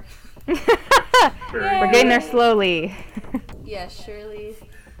 4. We're getting there slowly. Yeah, surely.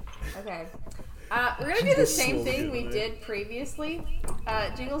 Okay. We're gonna do the same thing we did previously.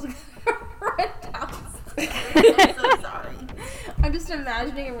 Jingle's gonna run downstairs. I'm so sorry. I'm just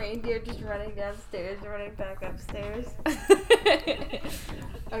imagining a reindeer just running downstairs and running back upstairs.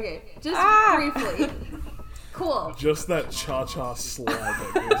 Okay, just briefly. Cool. Just that cha-cha slide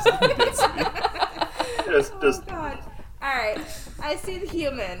that gets me. Just God. Alright, I see the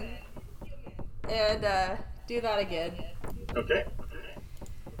human. And, do that again. okay.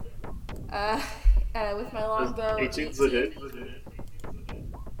 With my longbow. 18's the hit.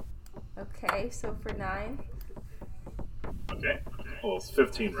 Okay, so for 9. Okay. Well, it's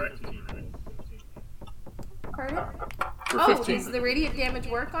 15, right? Pardon? For Oh, 15. does the radiant damage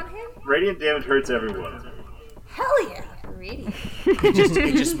work on him? Radiant damage hurts everyone. Hell yeah! Radiant.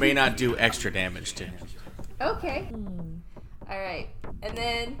 It just may not do extra damage to him. Okay. Alright. And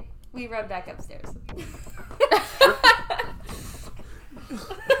then we run back upstairs.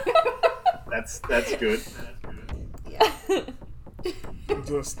 That's good. Yeah.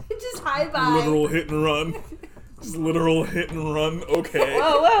 Just Just high five. literal hit and run. Just literal hit and run. Okay.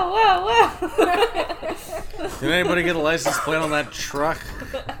 Whoa, whoa, whoa, whoa! Did anybody get a license plate on that truck?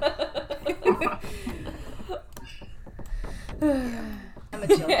 I'm a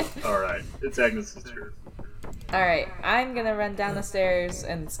chill. Alright, it's Agnes's turn. Alright, I'm gonna run down the stairs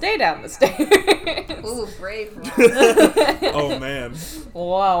and stay down the stairs. Ooh, brave. Oh man.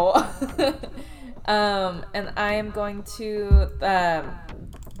 Whoa. And I am going to,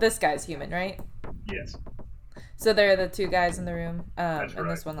 this guy's human, right? Yes. So there are the two guys in the room, That's and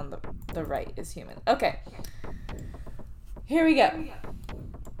this right. one on the right is human. Okay. Here we go.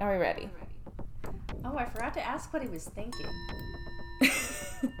 Are we ready? Oh, I forgot to ask what he was thinking.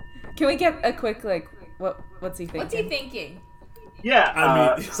 Can we get a quick, like, what's he thinking? What's he thinking? Yeah,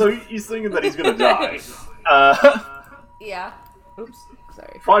 I mean- so he's thinking that he's gonna die. Yeah. Oops,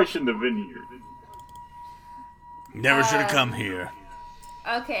 sorry. Probably shouldn't have been here. Never should have come here.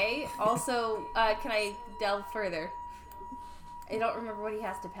 Okay. Also, can I delve further? I don't remember what he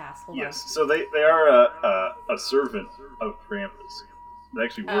has to pass. Hold Yes, so they are a servant of Krampus. They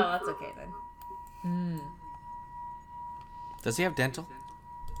actually on. work Oh, that's for okay then. Does he have dental?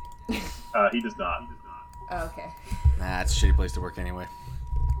 He does not. Oh, okay. Nah, it's a shitty place to work anyway.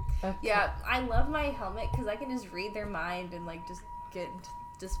 Yeah, I love my helmet because I can just read their mind and like just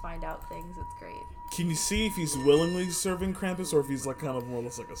find out things. It's great. Can you see if he's willingly serving Krampus or if he's like kind of more or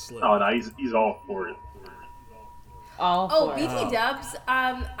less like a slave? Oh, no, he's all for it. All Oh, for it. BT Dubs.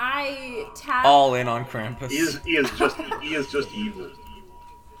 I tap. All in on Krampus. He is just evil.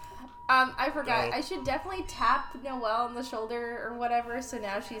 I forgot. I should definitely tap Noelle on the shoulder or whatever, so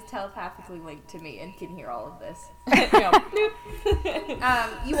now she's telepathically linked to me and can hear all of this.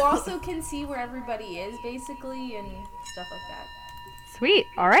 You also can see where everybody is, basically, and stuff like that. Sweet.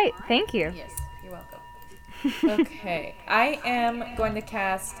 All right. Thank you. Yes, you're welcome. Okay, I am going to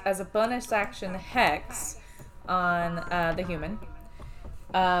cast as a bonus action Hex on the human.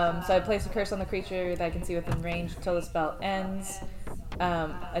 So I place a curse on the creature that I can see within range until the spell ends.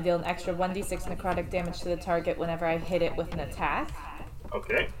 I deal an extra 1d6 necrotic damage to the target whenever I hit it with an attack.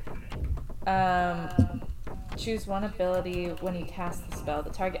 Okay. Choose one ability when you cast the spell. The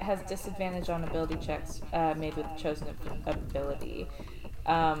target has disadvantage on ability checks made with the chosen ability.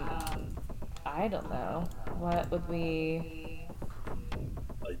 I don't know. What would we...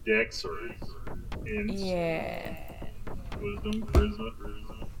 Like Dex or Ins, Yeah. Wisdom,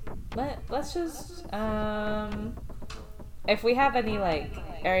 Charisma. Let's just if we have any like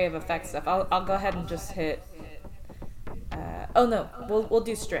area of effect stuff, I'll go ahead and just hit. Oh no, we'll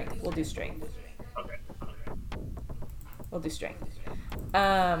do strength. We'll do strength. Okay. We'll do strength.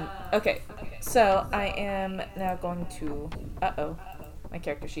 Okay. So I am now going to. Uh-oh, my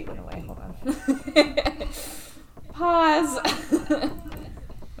character sheet went away. Hold on. Pause.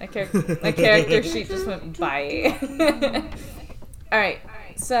 My character sheet just went by. All right.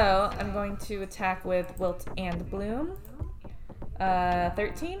 So I'm going to attack with Wilt and Bloom.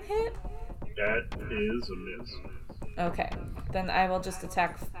 13 hit? That is a miss. Okay. Then I will just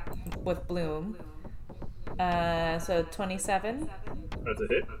attack with Bloom. So 27. That's a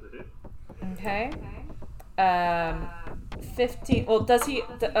hit. Okay. 15. Well, does he?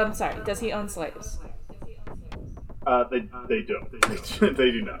 I'm sorry. Does he own slaves? They don't.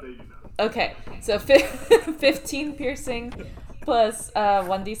 They do not. Okay. So 15 piercing plus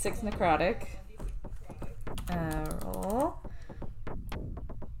 1d6 necrotic. Roll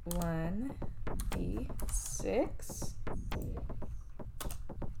 1d6.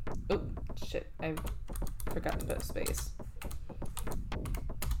 Oh shit! I forgot to put a space.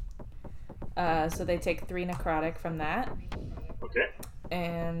 So they take 3 necrotic from that. Okay.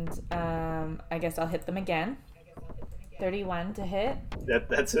 And I guess I'll hit them again. 31 to hit.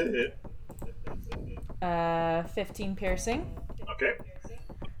 That's a hit. 15 piercing. Okay.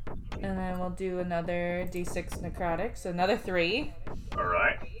 And then we'll do another d6 necrotic, so another 3. All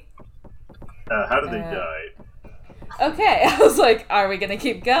right. How do they die? Okay, I was like, are we gonna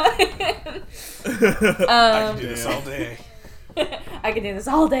keep going? I can do this all day. I can do this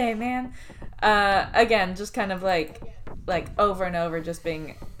all day, man. Again, just kind of like over and over, just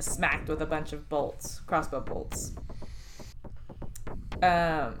being smacked with a bunch of bolts, crossbow bolts.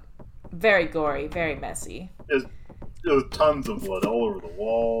 Very gory, very messy. There was tons of blood all over the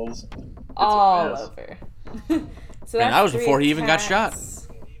walls. All over. So Man, that was 3 before he even got shot. attacks.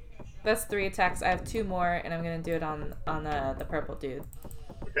 That's 3 attacks. I have 2 more, and I'm gonna do it on the purple dude.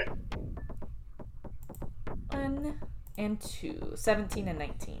 Okay. 1 and 2. 17 and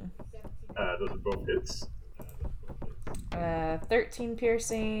 19. Those are both hits. 13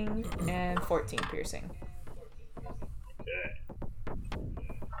 piercing and 14 piercing. Okay.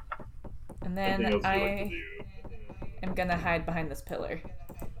 And Anything then else you'd like to I do? am gonna hide behind this pillar.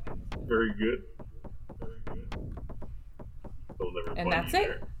 Very good. They'll never And find that's you it.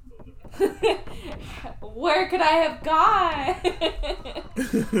 there. Where could I have gone?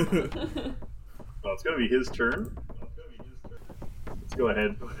 Well, it's gonna be his turn. Let's go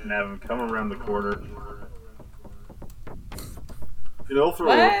ahead and have him come around the corner. And he'll throw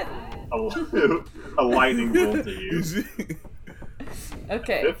What? a lightning bolt at you.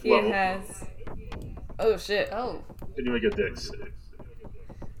 Okay, 5th he level. has. Oh shit. Oh. Can you make a dex save?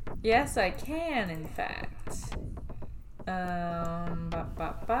 Yes, I can, in fact. Bop,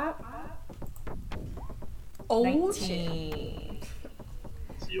 bop, bop. Oh, 19.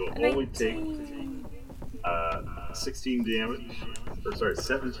 So you'll only take 16 damage. Or sorry,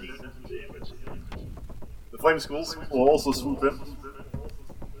 17 damage. The flame schools will also swoop in.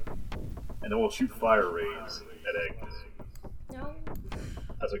 And then we'll shoot fire rays at Agnes. No.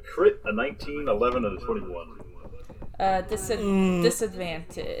 As a crit, a 19, 11, and a 21.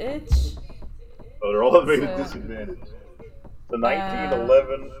 Disadvantage. Oh, they're all at a So- disadvantage. So 19,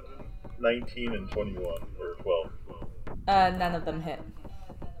 11, 19, and 21. Or 12. None of them hit.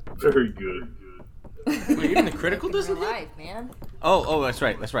 Very good. Wait, even the critical You're doesn't hit? alive, man. Oh, that's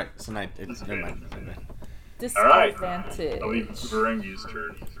right. It's a night. Never mind. Alright. Disadvantage. I'll leave Varangi's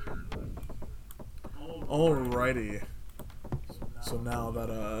turn. Alrighty. So now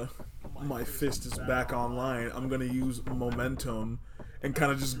that my fist is back online, I'm gonna use momentum and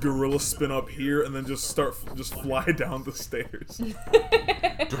kind of just gorilla spin up here and then just fly down the stairs.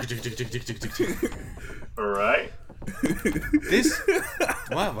 Alright. This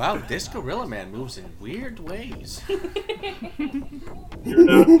wow, this gorilla man moves in weird ways. You're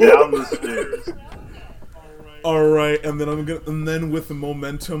now down the stairs. Alright, and then with the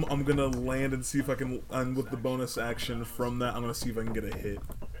momentum, I'm gonna land and see if I can, and with the bonus action from that, I'm gonna see if I can get a hit.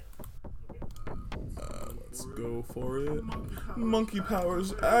 Let's go for it. Monkey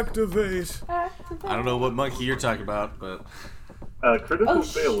powers activate. I don't know what monkey you're talking about, but Critical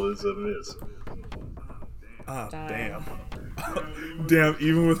fail is a miss. Ah, Damn. damn. Damn,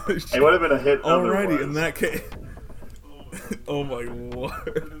 even with the It would have been a hit Alrighty, otherwise. in that case. Oh my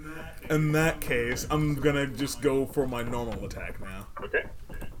lord. In that case, I'm gonna just go for my normal attack now. Okay.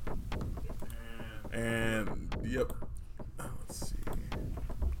 And, yep. Let's see.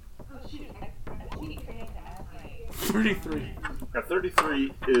 33. Now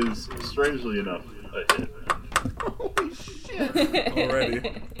 33 is, strangely enough, a hit. Already.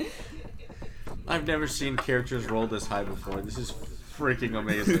 I've never seen characters roll this high before. This is freaking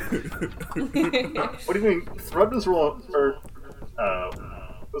amazing. What do you mean? Thrud was roll, or,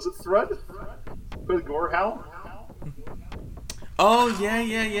 was it Thrud? With Gorehowl? Oh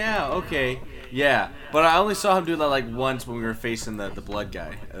yeah. Okay, yeah. But I only saw him do that like once when we were facing the blood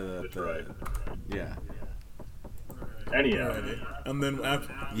guy. That's right. Yeah. Anyhow. Alrighty. And then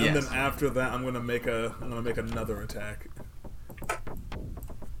after that, I'm gonna make another attack.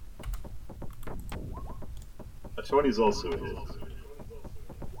 A 20 is also a hit.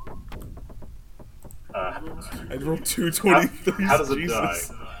 I rolled 223s. How does it Jesus.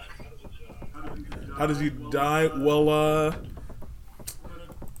 die? How does he die? Well,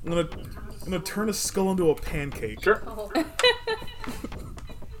 I'm gonna turn his skull into a pancake. Sure. Oh.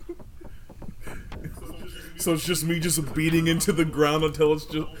 So it's just me just beating into the ground until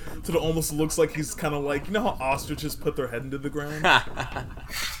it almost looks like he's kind of like, you know how ostriches put their head into the ground? But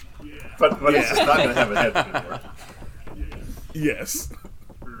it's just not going to have a head anymore. Yes.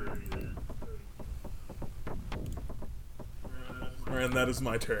 And that is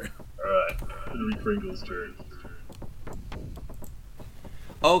my turn. Alright, it'll be Kringle's turn.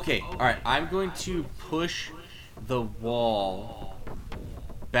 Okay, alright, I'm going to push the wall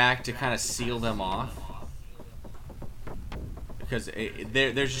back to kind of seal them off. Because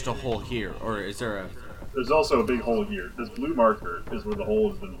there's just a hole here, or is there a... There's also a big hole here. This blue marker is where the hole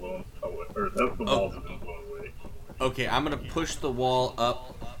has been blown away, or the walls have been blown away. Okay, I'm going to push the wall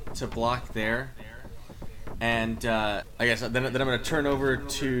up to block there. And I guess then I'm going to turn over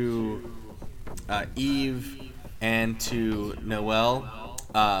to Eve and to Noelle.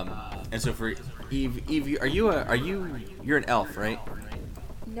 And so for Eve, you're an elf, right?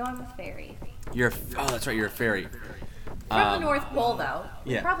 No, I'm a fairy. Oh, that's right, you're a fairy. From the North Pole, though.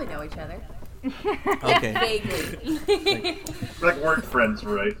 Yeah. We probably know each other. Okay. Vaguely. Like work friends,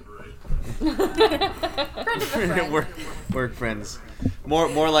 right? Friend of a friend. work friends.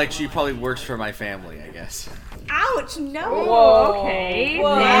 More like she probably works for my family, I guess. Ouch, no. Whoa, okay.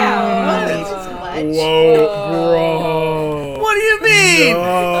 Whoa. Wow. That's too much. Whoa, bro. What do you mean? No,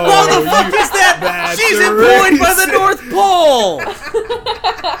 How the fuck is that? that's She's employed by the North Pole.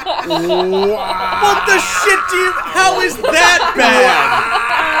 Wow. What the shit do you? How is that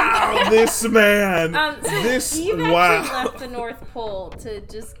bad? Wow, this man. So this you've actually wow. left the North Pole to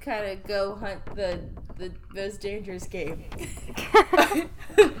just kind of go hunt the most dangerous game.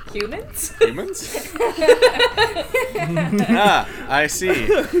 Humans? Humans? Ah, I see.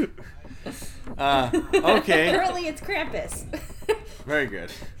 Okay. Apparently it's Krampus. Very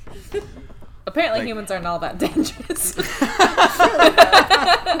good. Apparently Like- humans aren't all that dangerous.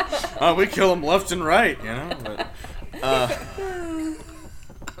 We kill them left and right, you know. But,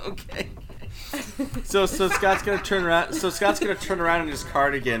 okay. So Scott's gonna turn around. So Scott's gonna turn around in his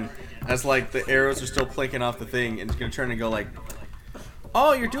cardigan as like the arrows are still plinking off the thing, and he's gonna turn and go like,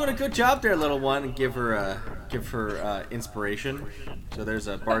 "Oh, you're doing a good job there, little one," and give her inspiration. So there's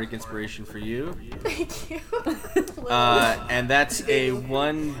a bardic inspiration for you. Thank you. And that's a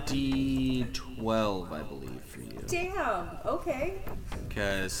 1d12, I believe, for you. Damn. Okay.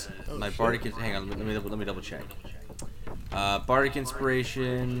 Because my bardic. Hang on, let me double check. Bardic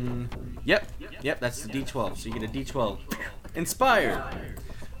inspiration. Yep, that's the D12. So you get a D12. Inspired.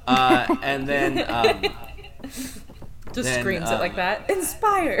 And then Just Then, screams it like that.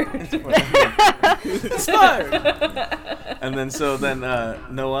 Inspired. inspired. And then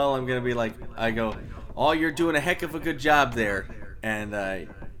Noelle, I'm gonna be like, I go, "Oh, you're doing a heck of a good job there." And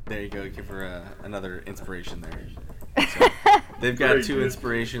there you go. Give her another inspiration there. So, they've got Very 2 good.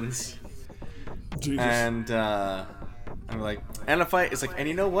 inspirations. Jesus. And I'm like, and if I, it's like, and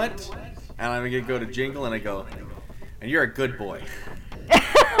you know what? And I'm gonna go to Jingle, and I go, and you're a good boy.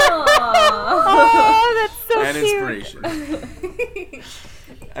 Oh, that's so And cute. inspiration.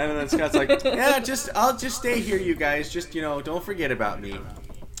 And then Scott's like, yeah, I'll just stay here, you guys. Just, don't forget about me.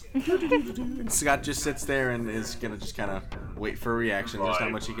 And Scott just sits there and is gonna just kind of wait for a reaction. There's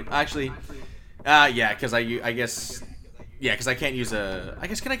not much he can. Actually, yeah, because I guess. Yeah, because I can't use a. I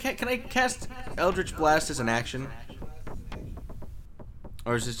guess can I cast Eldritch Blast as an action,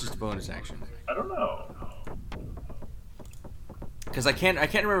 or is this just a bonus action? I don't know. Because I can't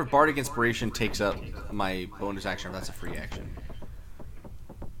remember if Bardic Inspiration takes up my bonus action, or that's a free action.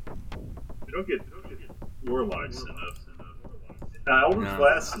 You don't get warlocks enough. Eldritch No.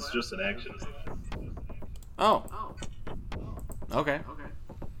 Blast is just an action. Oh. Okay.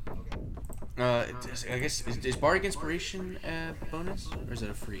 I guess is Bardic Inspiration a bonus, or is it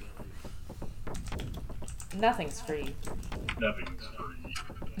a free? Nothing's free. Nothing's free.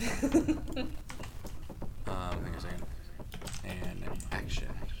 Hang on a second. And action.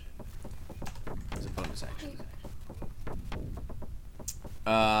 It's a bonus action.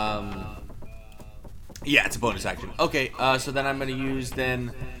 Yeah, it's a bonus action. Okay, so then I'm gonna use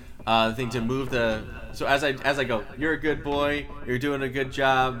the thing to move the. So as I go, you're a good boy. You're doing a good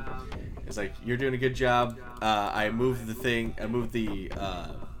job. It's like you're doing a good job. I move the thing. I move the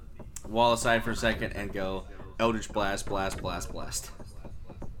wall aside for a second and go Eldritch Blast, blast, blast, blast.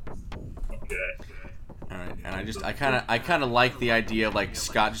 Okay. All right, and I kind of like the idea of like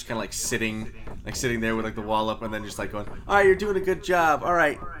Scott just kind of like sitting there with like the wall up, and then just like going, all right, you're doing a good job. All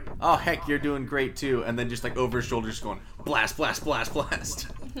right, oh heck, you're doing great too, and then just like over his shoulder, just going blast, blast, blast, blast.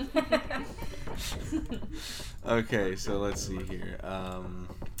 Okay, so let's see here.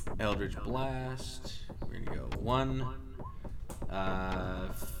 Eldritch Blast. We're gonna go 1,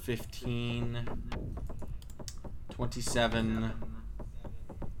 15, 27,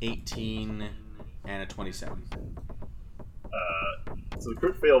 18, and a 27. So the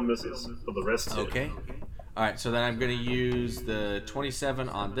crit fail misses, but the rest hit. Okay. Alright, so then I'm going to use the 27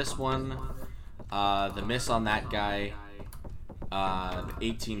 on this one, the miss on that guy, the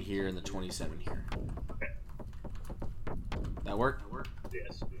 18 here, and the 27 here. Okay. That work?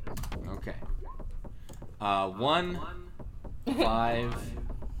 Yes. Okay. 1, 5,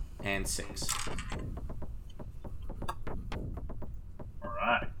 and 6.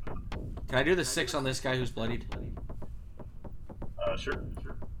 Alright. Can I do the 6 on this guy who's bloodied? Sure.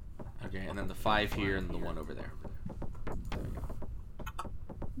 Okay, and then the 5 here and the 1 over there. There we go.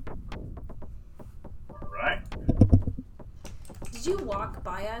 Alright. Did you walk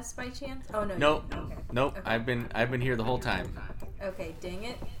by us by chance? Oh no. Nope. You didn't. Okay. Nope. Okay. I've been here the whole time. Okay, dang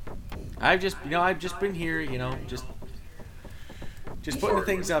it. I've just been here, just putting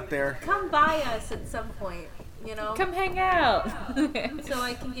things up there. Come by us at some point, Come hang out. so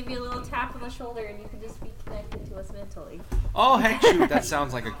I can give you a little tap on the shoulder and you can just be connected to us mentally. Oh, heck shoot, that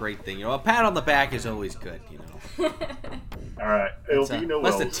sounds like a great thing. A pat on the back is always good, Alright. It'll be no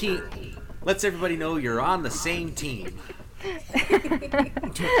Lets the Wells team, turn. lets everybody know you're on the same team.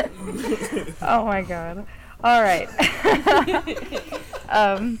 Oh my god. Alright.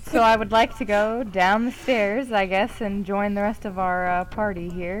 So I would like to go down the stairs, I guess, and join the rest of our party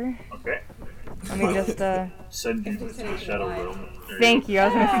here. Okay. Let me just, Send you to the shadow realm. There Thank you. I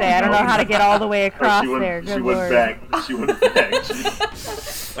was gonna say, I don't know how to get all the way across she went, there. Good she went lord. back. She went back.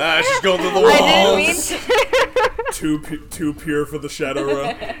 She's going through the walls. I didn't mean to. Too pure for the shadow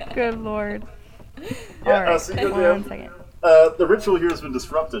realm. Good lord. Yeah, Alright, so you go one down. second. The ritual here has been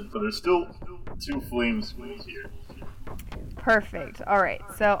disrupted, but there's still 2 flame schools here. Perfect. Alright,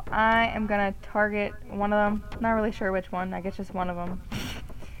 so I am gonna target one of them. Not really sure which one. I guess just one of them.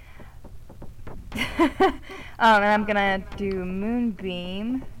 And I'm gonna do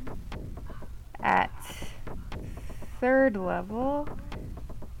Moonbeam at 3rd level.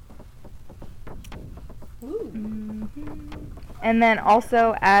 And then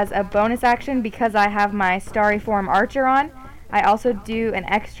also as a bonus action, because I have my Starry Form Archer on, I also do an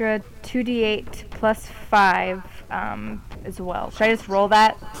extra 2d8 plus 5 as well. Should I just roll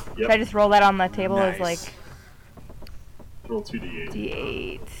that? Yep. Should I just roll that on the table as Nice. like Roll 2d8.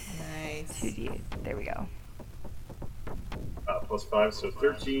 d8, Nice. 2d8? There we go. Plus 5, so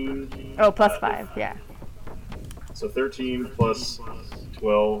 13. Oh, plus 5, yeah. So 13 plus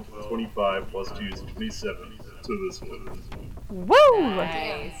 12, 25 plus 2 is 27 to this one. Woo!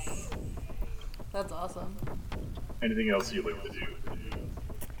 Nice. That's awesome. Anything else you'd like to do?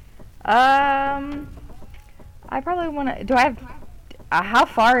 I probably want to. Do I have? How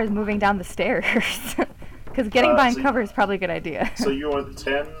far is moving down the stairs? Because getting behind so cover is probably a good idea. So you want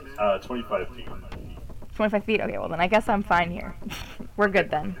 10, 25 feet. 25 feet. Okay, well then I guess I'm fine here. We're good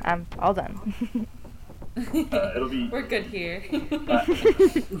then. I'm all done. It'll be. We're good here.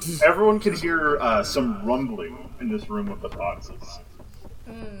 Everyone can hear some rumbling in this room with the boxes.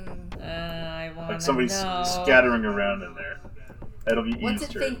 I want Like somebody's know. scattering around in there. It'll be What's Eve's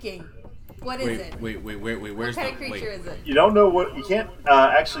it turn. thinking? What is it? Wait, What where's kind the of creature is it? You don't know what. You can't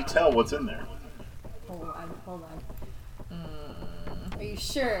actually tell what's in there. Hold on. Are you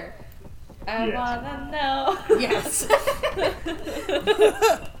sure? I Yes. wanna know. Yes.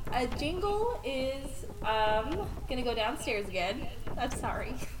 Jingle is gonna go downstairs again. I'm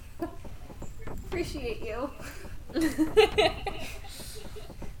sorry. Appreciate you.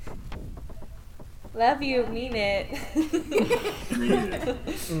 Love you, mean it.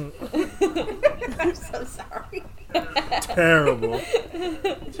 I'm so sorry. Terrible.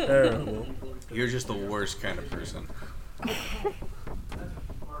 Terrible. You're just the worst kind of person.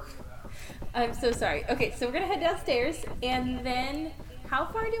 I'm so sorry. Okay, so we're gonna head downstairs, and then how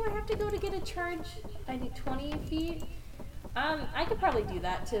far do I have to go to get a charge? I need 20 feet. I could probably do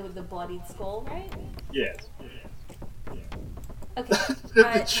that to the bloodied skull, right? Yes. Okay.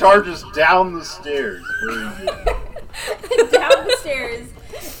 It charges down the stairs. Very good. Down the stairs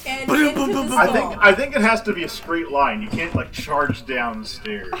and into the skull. I think it has to be a straight line. You can't like charge down the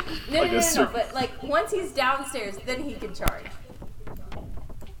stairs. No, like no, a circle. but like once he's downstairs, then he can charge.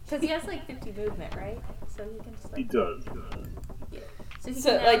 Because he has like 50 movement, right? So he can just He like. does. Yeah. So he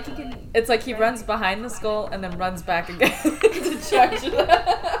So, can, like, he can. It's like he runs behind the skull and then runs back again to charge it.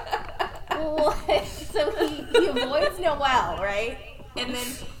 So he avoids Noelle, right? And then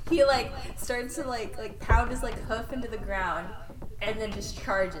he like starts to like pound his like hoof into the ground, and then just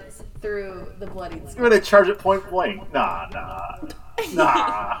charges through the bloodied skull. You're gonna charge it point blank. Nah.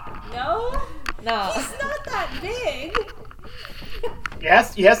 No, No. it's not that big. He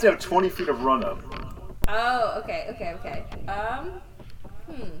has to have 20 feet of run up. Oh, okay.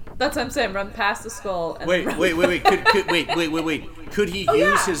 That's what I'm saying. Run past the skull. And Wait. Could he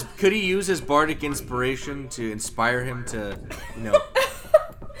use yeah. his bardic inspiration to inspire him to,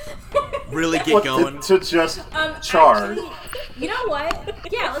 really get going? To just charge. Actually, you know what?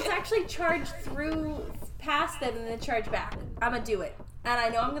 Yeah, let's actually charge through past them and then charge back. I'm gonna do it. And I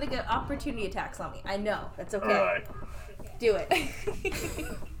know I'm gonna get opportunity attacks on me. I know. That's okay. Alright. Do it.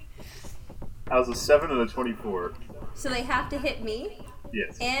 That was a 7 and a 24. So they have to hit me,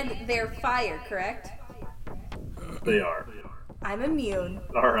 Yes, and they're fire, correct? they are. I'm immune.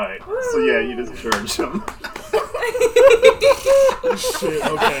 Alright. So yeah, you just charge them. Shit,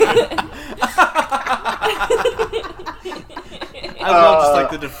 okay. I love just like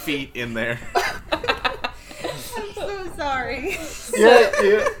the defeat in there. I'm so sorry.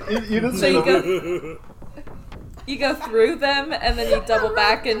 Yeah, you just So you go through them and then you double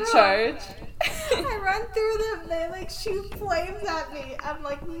back and charge. I run through them, they like shoot flames at me. I'm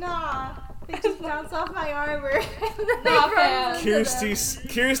like, nah. They just bounce off my armor. And then they Not run bad. into them.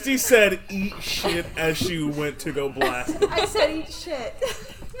 Kirsty said eat shit as she went to go blast them. I said eat shit.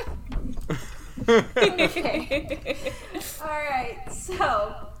 Okay. Alright,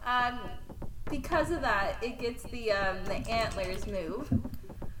 so, because of that, it gets the antlers move.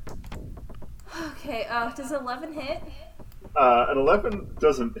 Okay, does 11 hit? An 11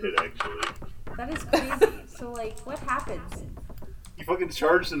 doesn't hit, actually. That is crazy. So, like, what happens? You fucking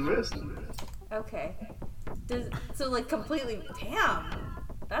charged and missed. Okay. So, like, completely, damn.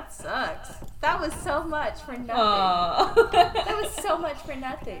 That sucks. That was so much for nothing. Aww. That was so much for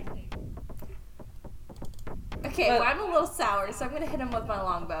nothing. Okay, But- well, I'm a little sour, so I'm gonna hit him with my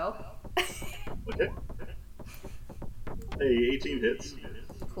longbow. Okay. Hey, 18 hits.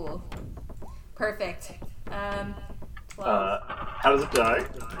 Cool. Perfect. 12. How does it die?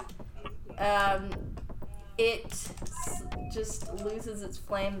 It just loses its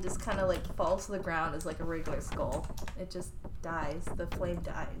flame, just kind of like falls to the ground as like a regular skull. It just dies. The flame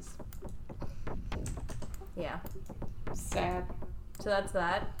dies. Yeah. Sad. So that's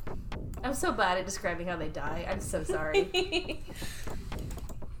that. I'm so bad at describing how they die. I'm so sorry.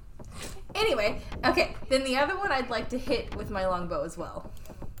 Anyway, okay. Then the other one I'd like to hit with my longbow as well.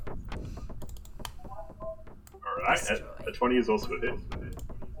 Alright, a 20 is also a hit.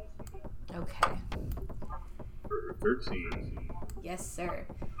 Okay. For 13. Yes, sir.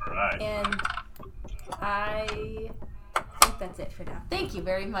 Alright. And I think that's it for now. Thank you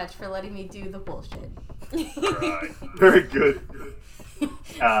very much for letting me do the bullshit. Alright. Very good.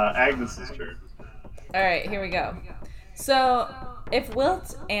 Agnes's turn. Alright, here we go. So, if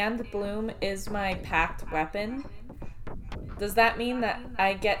Wilt and Bloom is my packed weapon, does that mean that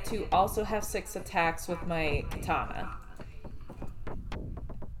I get to also have 6 attacks with my katana?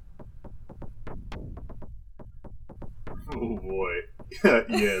 Oh boy.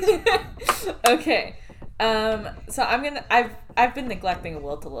 Yes. Okay. So I've been neglecting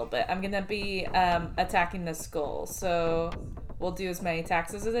Wilt a little bit. I'm gonna be attacking the skull. So we'll do as many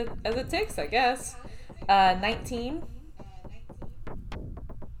attacks as it takes, I guess. 19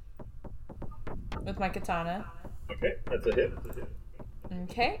 with my katana. Okay, that's a hit.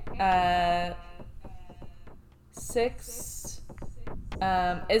 Okay. 6.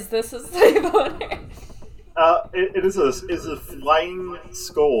 Is this a slave owner? It is a flying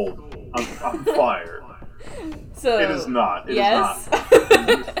skull on fire. So It is not. It yes.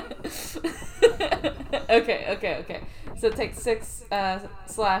 is Okay. So it takes 6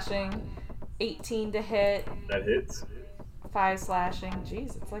 slashing, 18 to hit, not. That hits. 5 slashing.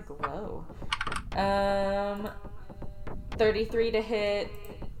 Jeez, it's like low. 33 to hit,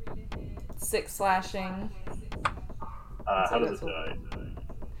 6 slashing. How does that's it die?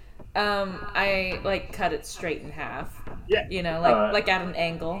 I like cut it straight in half. Yeah. You know, like at an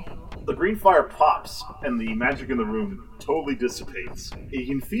angle. The green fire pops, and the magic in the room totally dissipates. You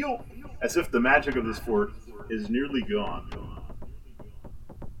can feel as if the magic of this fort is nearly gone.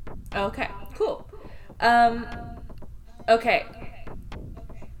 Okay, cool. Okay.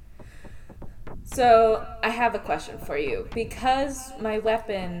 So, I have a question for you. Because my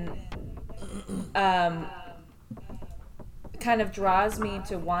weapon, kind of draws me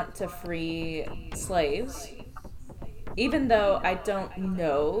to want to free slaves, even though I don't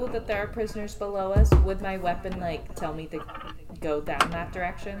know that there are prisoners below us, would my weapon, like, tell me to go down that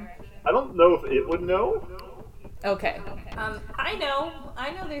direction? I don't know if it would know. Okay. I know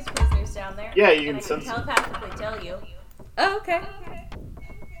there's prisoners down there. Yeah, you and can I can sense them. telepathically tell you. Oh, okay.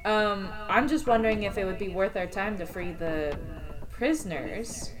 I'm just wondering if it would be worth our time to free the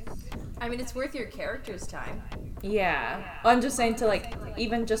prisoners. I mean, it's worth your character's time. Yeah. I'm just saying to, like,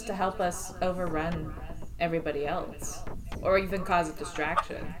 even just to help us overrun everybody else, or even cause a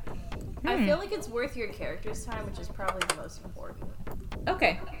distraction. I feel like it's worth your character's time, which is probably the most important.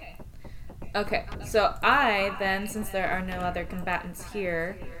 Okay. Okay, so I then, since there are no other combatants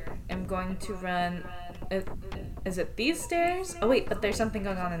here, am going to run. Is it these stairs? Oh wait, but there's something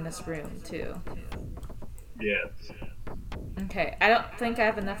going on in this room too. Yes. Okay, I don't think I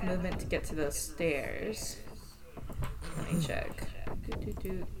have enough movement to get to those stairs. Let me check.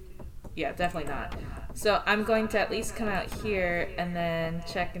 Yeah, definitely not. So I'm going to at least come out here and then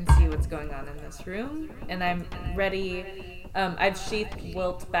check and see what's going on in this room. And I'm ready. I've sheathed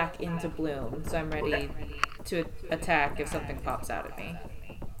Wilt back into Bloom, so I'm ready to attack if something pops out at me.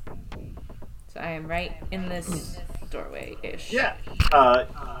 So I am right in this doorway-ish. Yeah.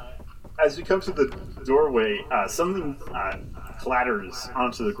 As you come to the doorway, something clatters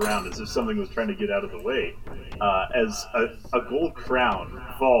onto the ground as if something was trying to get out of the way, as a gold crown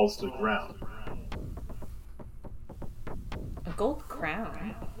falls to the ground. A gold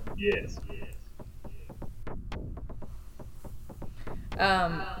crown? Yes.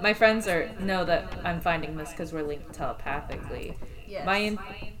 My friends know that I'm finding this because we're linked telepathically. Yes.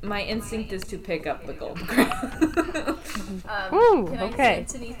 My instinct is to pick up the gold crown. Ooh, Can I okay.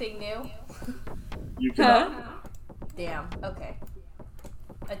 sense anything new? You cannot. Damn. Okay.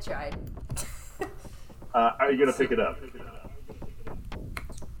 I tried. Are you gonna pick it up?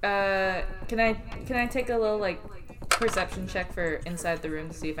 Can I take a little like perception check for inside the room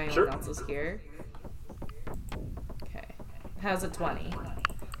to see if anyone Sure. else is here? Okay. How's a 20?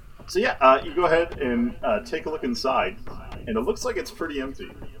 So yeah, you go ahead and take a look inside, and it looks like it's pretty empty.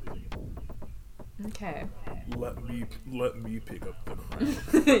 Okay. Let me pick up the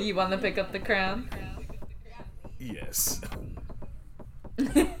crown. You want to pick up the crown? Yes.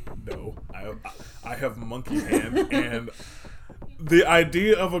 No, I have monkey hand, and the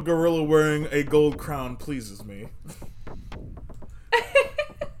idea of a gorilla wearing a gold crown pleases me.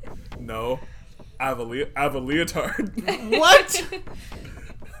 No, I have a leotard. What?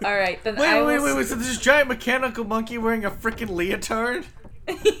 All right, then Wait. So this giant mechanical monkey wearing a freaking leotard?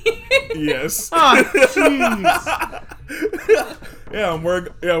 Yes. Oh, jeez. Yeah, I'm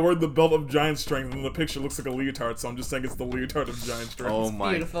wearing the belt of giant strength, and the picture looks like a leotard, so I'm just saying it's the leotard of giant strength. Oh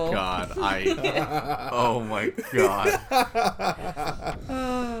my beautiful. god. Oh my god.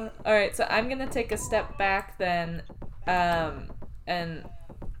 All right, so I'm gonna take a step back then, and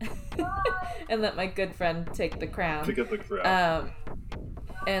and let my good friend take the crown. Pick up the crown.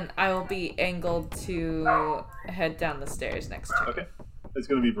 And I will be angled to head down the stairs next to him. Okay. It's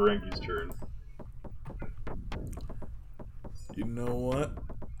gonna be Berengi's turn. You know what?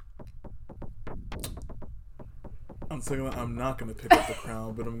 I'm thinking that I'm not gonna pick up the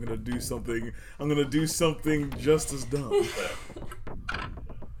crown, but I'm gonna do something. I'm gonna do something just as dumb.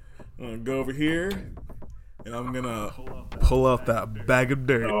 I'm gonna go over here, and I'm gonna pull out that bag of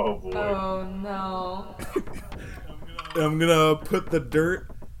dirt. Oh boy. Oh no. And I'm gonna put the dirt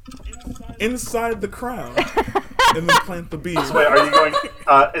inside the crown, and then plant the beam. So wait, are you going?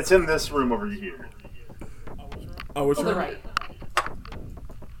 It's in this room over here. Oh, which To the room? right.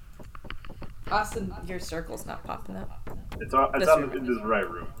 Austin, your circle's not popping up. It's This on room. in this right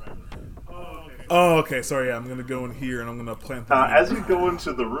room. Oh, okay. Sorry, yeah. I'm gonna go in here, and I'm gonna plant the beam. As you go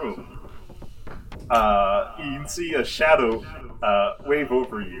into the room, you can see a shadow wave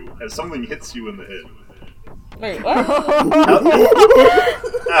over you as something hits you in the head. Wait, what?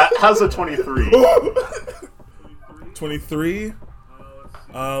 How's a 23? 23.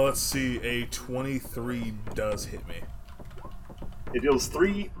 Let's see. A 23 does hit me. It deals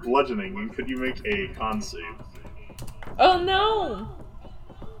 3 bludgeoning, and could you make a con save? Oh no!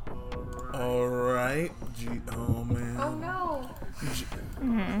 All right. Oh man. Oh no.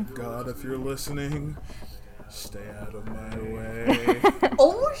 God, if you're listening, stay out of my way.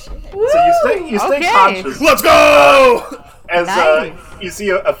 Oh shit. So you stay Okay. conscious Let's go! as Nice. you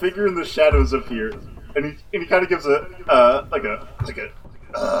see a figure in the shadows appear, and he kind of gives a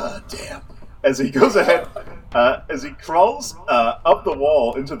damn as he goes ahead, as he crawls up the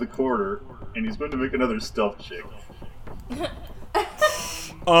wall into the corner, and he's going to make another stealth check.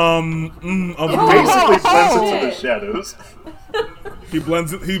 Basically blends into the shadows. He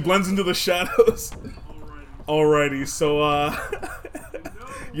blends into the shadows. Alrighty, so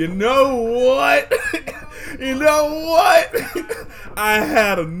you know what? You know what? I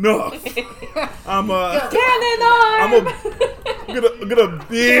had enough. I'm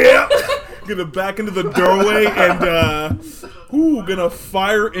gonna back into the doorway and gonna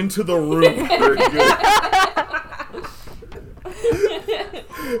fire into the room. Very good.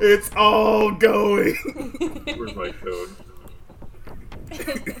 It's all going. Where's my code?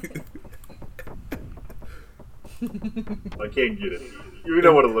 I can't get it. You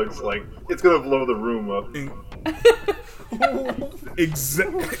know what it looks like. It's gonna blow the room up.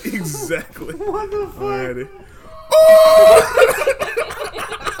 Exactly. What the fuck?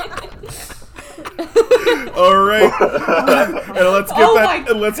 Alrighty. All right,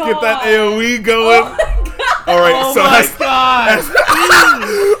 and let's get get that AOE going. All right, Oh so my god!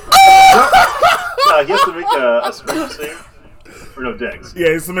 He has to make a strength save. Or no, Dex. yeah,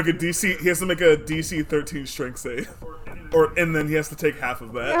 he has to make a DC. He has to make a DC 13 strength save, and then he has to take half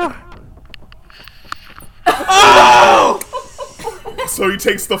of that. Oh! So he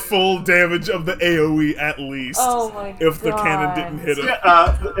takes the full damage of the AOE at least. Oh my if the God. cannon didn't hit him.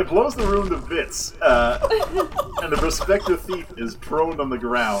 Yeah, it blows the room to bits, and the prospective thief is prone on the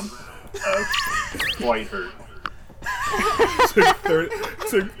ground, quite hurt.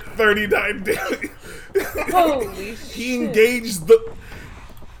 took 39 damage. Holy He shit. engaged the.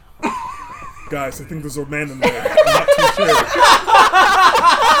 Guys, I think there's a man in there. I'm not too sure.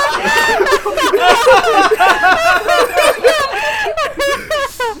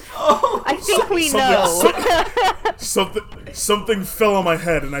 I think we know. Something fell on my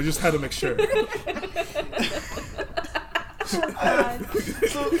head, and I just had to make sure. So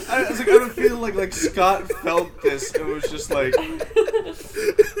I was like, I don't feel like Scott felt this. It was just like,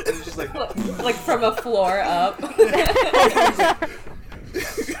 Like from a floor up.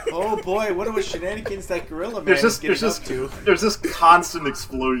 oh boy, what was shenanigans that gorilla man is getting up to? There's just constant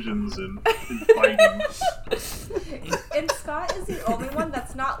explosions and fighting. And Scott is the only one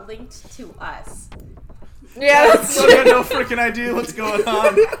that's not linked to us. Yeah, that's I got no freaking idea what's going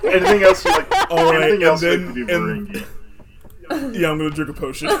on. Anything else you like? All right, anything else and you like to do, then- Ferengi? Yeah, I'm gonna drink a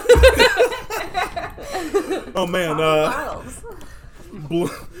potion. Oh man, Bottles.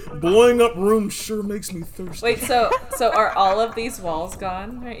 blowing up rooms sure makes me thirsty. Wait, so are all of these walls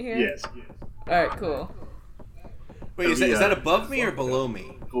gone right here? Yes, Alright, cool. Wait, is that above me or below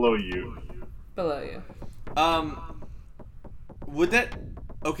me? below you. Below you. Would that?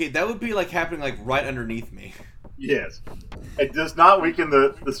 Okay, that would be like happening like right underneath me. Yes, it does not weaken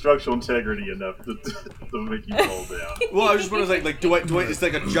the structural integrity enough to make you fall down. Well, I was just wondering, like, do I? It's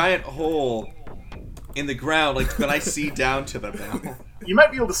like a giant hole in the ground, like, that I see down to them now. You might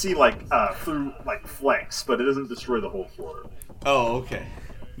be able to see through flex, but it doesn't destroy the whole floor. Oh, okay.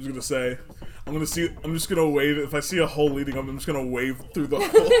 I was gonna say, I'm just gonna wave. If I see a hole leading up, I'm just gonna wave through the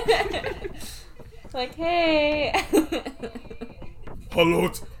hole. Like, hey.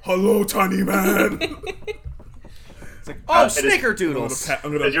 Hello, tiny man. It's like, oh, snickerdoodles.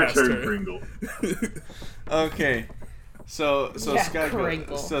 I'm gonna It's your pass turn, turn. Kringle. Okay. So Yeah, Scott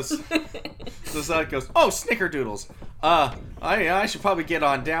Kringle. goes. So Scott goes. Oh, snickerdoodles. I should probably get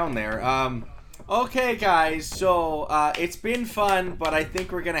on down there. Okay, guys. So it's been fun, but I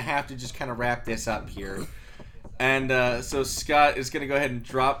think we're gonna have to just kind of wrap this up here. And so Scott is gonna go ahead and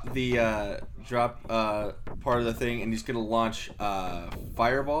drop the part of the thing, and he's gonna launch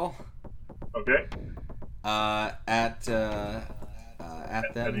Fireball Okay. at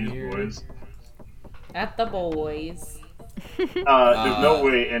them These here. boys. At the boys. There's no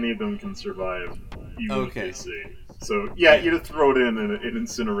way any of them can survive, even if Okay. they save. So yeah, you just throw it in and it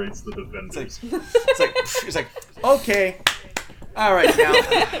incinerates the defenders. It's like okay. All right,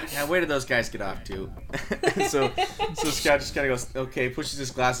 now where did those guys get off to? so Scott just kind of goes, okay, pushes his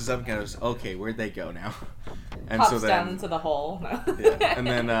glasses up and kind of goes, okay, where'd they go now? And Pops so then, down into the hole. yeah, and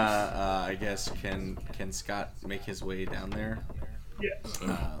then I guess can Scott make his way down there?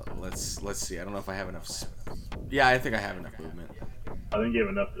 Yeah, Let's see. I don't know if I have enough. Yeah, I think I have enough movement. I think you have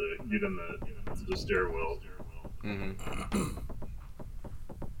enough to get in the stairwell.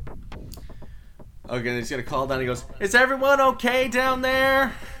 Okay, he's gonna call down. He goes, "Is everyone okay down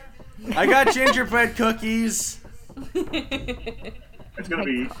there? I got gingerbread cookies." It's gonna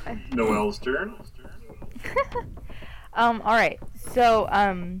be Noelle's turn. Alright. So,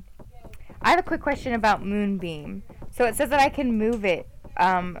 I have a quick question about Moonbeam. So it says that I can move it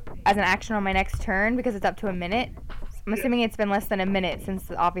as an action on my next turn because it's up to a minute. I'm assuming it's been less than a minute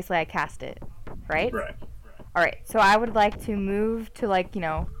since obviously I cast it, right? Right. Alright, so I would like to move to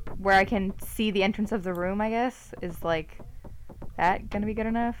where I can see the entrance of the room, I guess. Is that gonna be good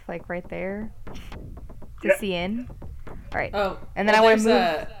enough? Like right there? To Yeah. see in? Alright. Oh, And then I wanna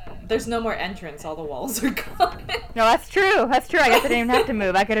move. There's no more entrance. All the walls are gone. No, that's true. That's true. I guess I didn't even have to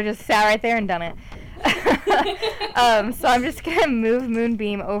move. I could have just sat right there and done it. So I'm just gonna move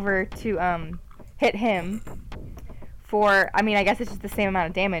Moonbeam over to hit him for. I mean, I guess it's just the same amount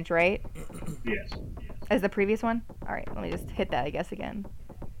of damage, right? Yes. As the previous one. All right, let me just hit that. I guess again.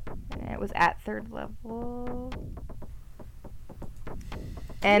 And it was at 3rd level.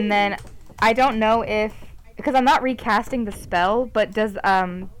 And then I don't know if because I'm not recasting the spell, but does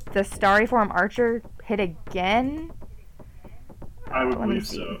the starry form archer hit again? I would Let me believe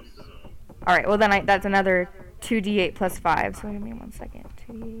see. so. All right. Well, then that's another 2d8 plus 5. So give me 1 second.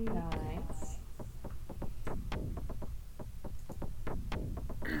 2d8. Nice.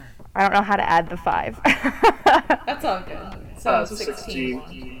 I don't know how to add the 5. That's all good. So, So 16.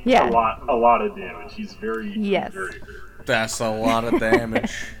 16. Yeah. A lot of damage. He's very, Yes. very hurt. That's a lot of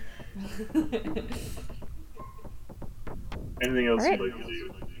damage. Anything else Alright. you'd like to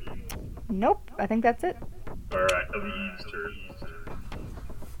do? Nope. I think that's it. Alright, that'll be Eve's turn.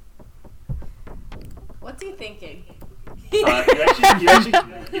 What's he thinking? You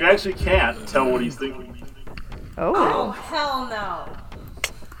actually can't tell what he's thinking. Oh, Oh, hell no.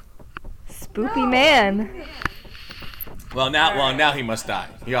 spoopy no. man. Well, now he must die.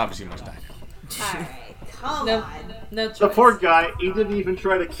 He obviously must die. Alright, come No, on. no The choice. poor guy, he didn't even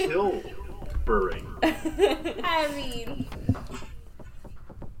try to kill Burring. I mean...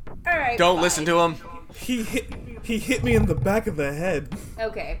 Alright, Don't fine. listen to him. He hit me in the back of the head.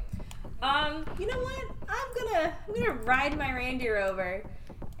 Okay. You know what? I'm gonna ride my reindeer over,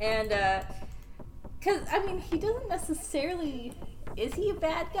 and cause I mean he doesn't necessarily. Is he a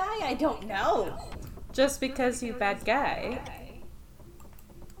bad guy? I don't know. Just because you bad guy.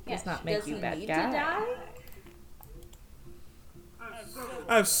 Yeah, Does not make does you he bad need guy. to die?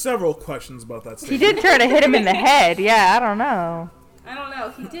 I have several questions about that He statement. did try to hit him in the head. Yeah, I don't know. I don't know.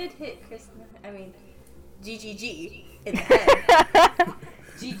 He did hit Chris. I mean, GGG in the head.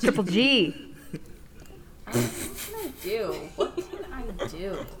 Triple G. What can I do? What can I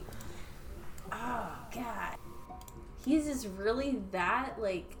do? Oh God. He's just really that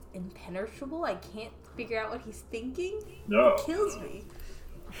like impenetrable. I can't figure out what he's thinking. No. It kills me.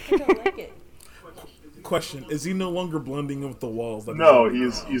 I don't like it. Question: is he no longer blending in with the walls? No,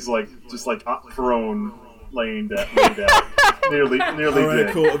 he's like just like prone, laid out, nearly All right,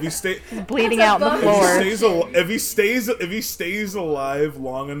 dead. cool. If he stay, Bleeding That's a out on the bonus. floor. if he stays alive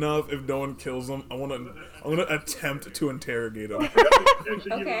long enough, if no one kills him, I'm gonna attempt to interrogate him. Actually, give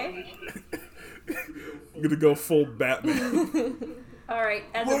him Okay. initiative. I'm gonna go full Batman. All right.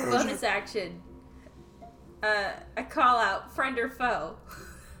 As a bonus action, I call out friend or foe.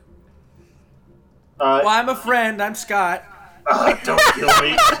 Well, I'm a friend. I'm Scott. Don't kill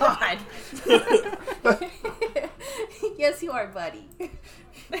me. God. Yes, you are, buddy.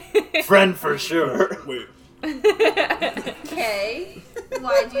 Friend for sure. Wait, Okay.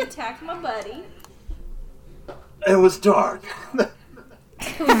 Why'd you attack my buddy? It was dark.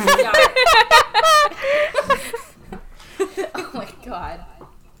 Oh my god.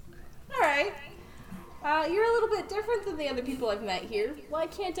 Alright. You're a little bit different than the other people I've met here. Why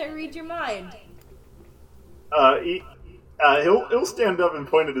can't I read your mind? He'll stand up and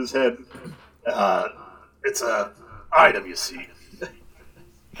point at his head. It's a item, you see.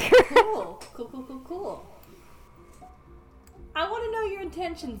 Cool. Cool. I want to know your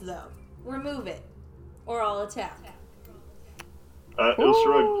intentions, though. Remove it. Or I'll attack. He'll Ooh.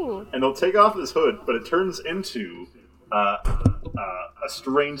 shrug, and he'll take off his hood, but it turns into a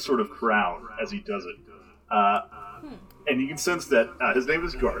strange sort of crown as he does it. And you can sense that his name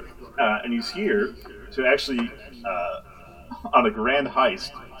is Garth, and he's here to actually, on a grand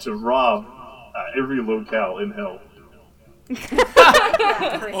heist, to rob every locale in hell.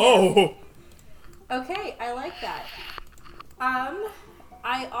 oh, Okay, I like that.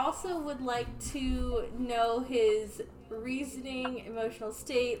 I also would like to know his reasoning, emotional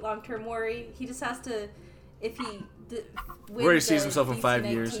state, long-term worry. He just has to, if he Where he sees himself in 5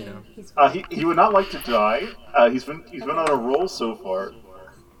 years, you know. He would not like to die. He's been on a roll so far.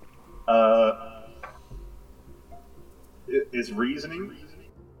 His reasoning.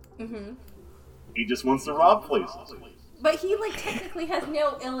 Mm-hmm. He just wants to rob places. But he, like, technically has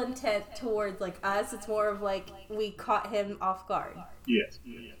no ill intent towards, like, us. It's more of, like, we caught him off guard. Yes.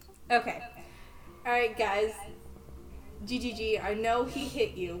 Okay. Alright, guys. GGG, I know he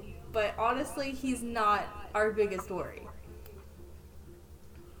hit you, but honestly, he's not our biggest worry.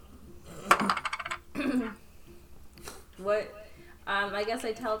 What? I guess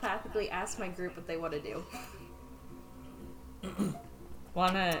I telepathically asked my group what they want to do.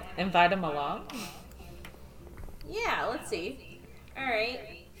 Wanna invite him along? Yeah, let's see.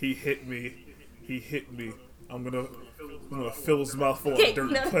 Alright. he hit me. I'm gonna fill his mouth full Okay, of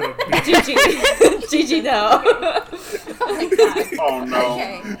dirt no. and put a beat. GG. GG, no. Oh my god. Oh no.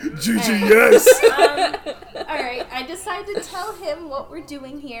 Okay. GG, yes. Alright, I decided to tell him what we're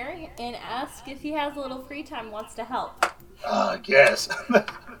doing here and ask if he has a little free time, wants to help. I guess.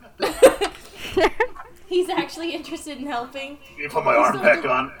 He's actually interested in helping. You put my arm back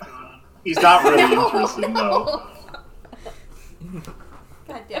on. He's not really interested, no.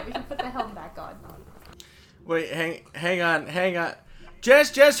 God damn, we should put the helm back on. Wait, hang on.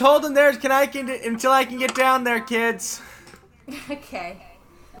 Just hold him there until I can get down there, kids. Okay.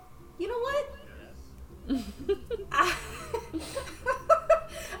 You know what?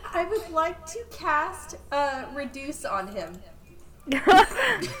 I would like to cast Reduce on him.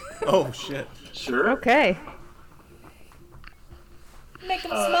 Oh shit. Sure. Okay. Make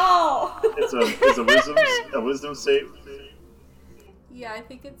him small. It's a wisdom save. Yeah, I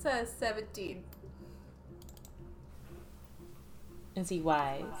think it's 17. Is he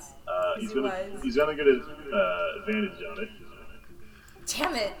wise? He's gonna get an advantage on it.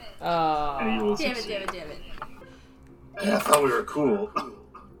 Damn it! Oh. And he will Damn succeed. it! I thought we were cool.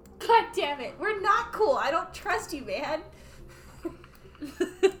 God damn it! We're not cool. I don't trust you, man.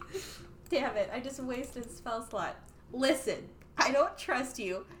 Damn it! I just wasted a spell slot. Listen, I don't trust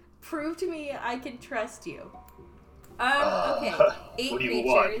you. Prove to me I can trust you. Okay. 8 what do you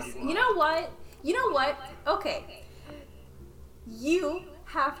creatures. want? You know what? Okay. You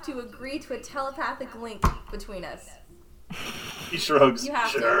have to agree to a telepathic link between us. He shrugs. You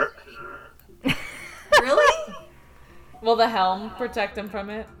have to. Sure. Really? Will the helm protect him from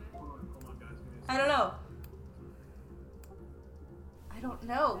it? I don't know. I don't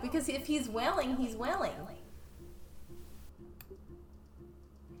know. Because if he's wailing, he's wailing.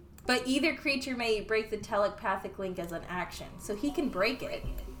 But either creature may break the telepathic link as an action. So he can break it.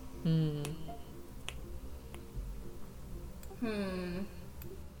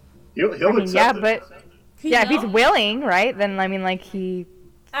 He'll I mean, accept yeah, it. but He yeah, if he's don't? willing, right? Then I mean, like he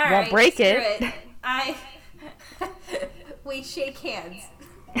All won't right, break screw it. We shake hands.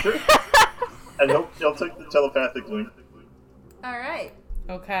 Sure. And he'll take the telepathic link. All right.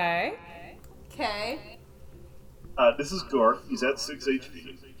 Okay. Okay. This is Garth. He's at 6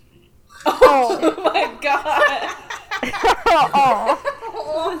 HP. Oh, Oh my god. oh.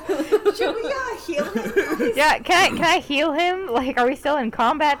 Should we heal him? Yeah, can I heal him? Like, are we still in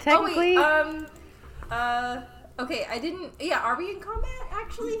combat technically? Okay, I didn't. Yeah, are we in combat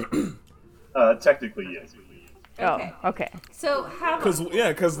actually? Technically, yes. Okay. Oh, okay. So how? Because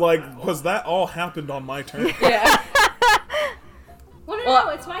that all happened on my turn. Yeah. No,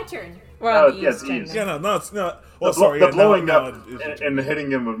 it's my turn. We're on the yes, East turn East. Yeah, now. no, it's not. Well, The sorry. Yeah, blowing now up it is- and hitting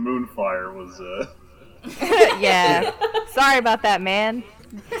him with moonfire was Yeah. Sorry about that, man.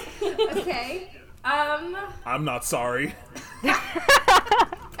 Okay. I'm not sorry. God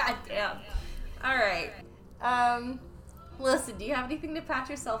damn. All right. Listen, do you have anything to patch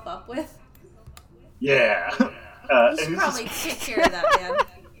yourself up with? yeah. You And should he's probably just- take care of that, man.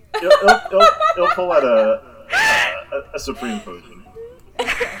 he'll pull out a supreme potion.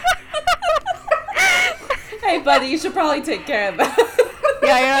 Hey, buddy, you should probably take care of that.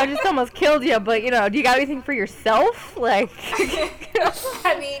 Yeah, I just almost killed you, but do you got anything for yourself? Like,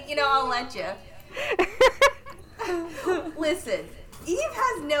 I mean, I'll let you. Listen, Eve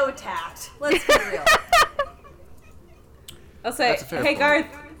has no tact. Let's be real. I'll say, That's a fair hey, point. Garth,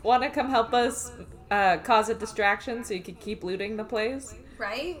 want to come help us cause a distraction so you can keep looting the place?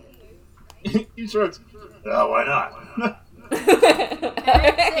 Right? He shrugs. Why not?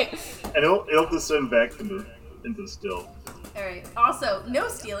 Alright. And he'll descend back into still. Alright. Also, no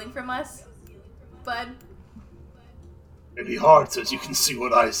stealing from us, bud. It'd be hard since you can see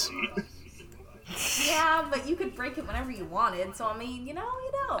what I see. Yeah, but you could break it whenever you wanted, so I mean, you know.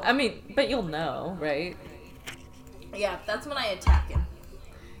 I mean, but you'll know, right? Yeah, that's when I attack him.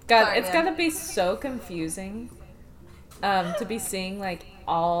 God, Sorry, it's man. gotta be so confusing to be seeing, like,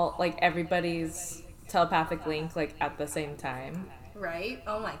 everybody's telepathic link, like, at the same time. Right?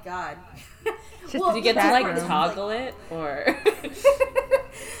 Oh my god. Just Do you get to, Chat like, room. toggle it, or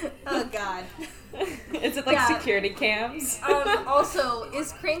Oh god. is it, like, Yeah. security cams? Also,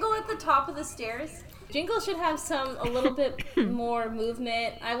 is Kringle at the top of the stairs? Jingle should have a little bit more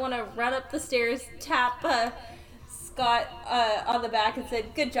movement. I want to run up the stairs, tap Scott on the back and say,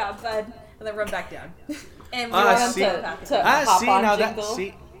 "Good job, bud," and then run back down. And we run up see- to hop See on now Jingle.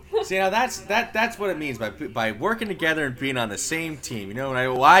 see now that's what it means by working together and being on the same team. You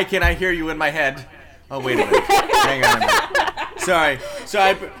know, why can't I hear you in my head? Oh wait a minute, hang on a minute. Sorry, so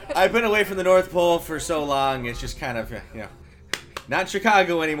I've been away from the North Pole for so long. It's just kind of not in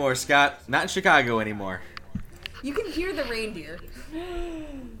Chicago anymore, Scott. Not in Chicago anymore. You can hear the reindeer.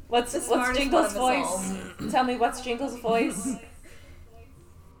 What's smartest Jingle's one of us voice? Tell me, what's Jingle's voice?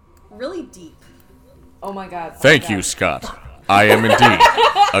 Really deep. Oh my god. Thank you, Scott. I am indeed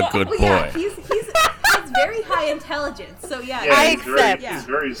a good Well, yeah, boy. he's very high intelligence, so yeah. Yeah, I he's accept. He's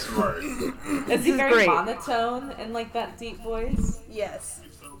very smart. Is he very great. monotone and, like, that deep voice? Yes.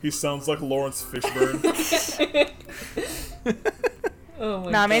 He sounds like Lawrence Fishburne. Oh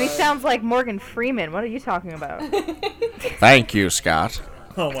my Nah, man, he God. sounds like Morgan Freeman. What are you talking about? Thank you, Scott.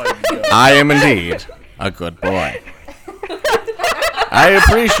 Oh my god. I am indeed a good boy. I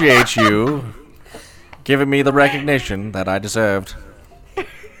appreciate you giving me the recognition that I deserved.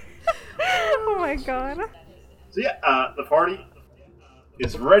 Oh my god. So yeah, the party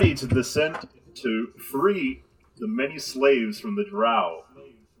is ready to descend to free the many slaves from the Drow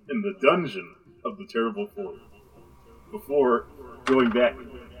in the dungeon of the Terrible Fort before going back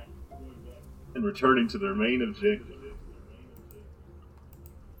and returning to their main objective.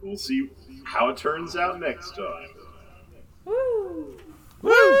 We'll see how it turns out next time. Woo.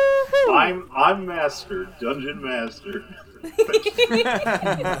 I'm Master, Dungeon Master.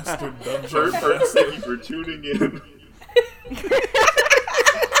 Master Dungeon. Thank you for tuning in.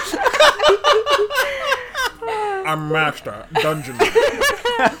 I'm Master Dungeon.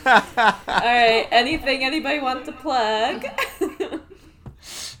 Alright, anything anybody want to plug?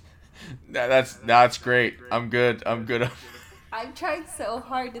 That's great. I'm good. I'm trying so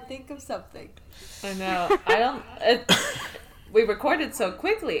hard to think of something. I know. We recorded so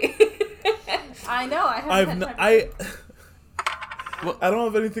quickly. I know. I haven't had time. I don't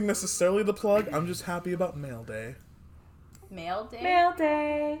have anything necessarily to plug. I'm just happy about Mail Day. Mail day. Mail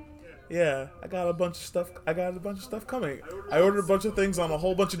day. Yeah, I got a bunch of stuff coming. I ordered a bunch of things on a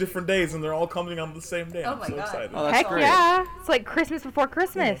whole bunch of different days, and they're all coming on the same day. Oh I'm my so God. excited. Oh, that's Heck great. yeah. It's like Christmas before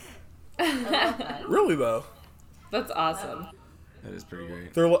Christmas. I love that. Really though, That's awesome. That is pretty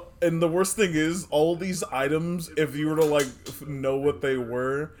great. and the worst thing is, all these items, if you were to like know what they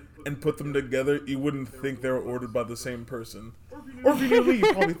were and put them together, you wouldn't think they were ordered by the same person. Or if you knew me,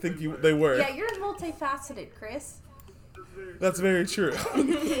 you probably think they were. Yeah, you're multifaceted, Chris. That's very true.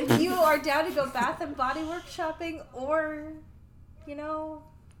 You are down to go Bath and Body Works shopping, or,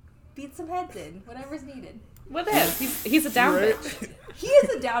 beat some heads in, whatever's needed. What is? He's a down Right? bitch. He is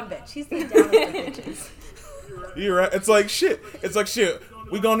a down bitch. He's the down of the bitches. You're right. It's like shit.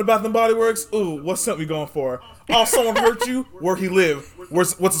 We going to Bath and Body Works? Ooh, what scent we going for? Oh, someone hurt you? Where he live?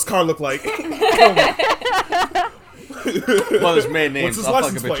 What's his car look like? Tell me. Well, there's main names. What's his I'll fuck a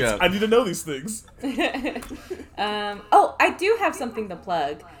license bitch plate? up. I need to know these things. Oh, I do have something to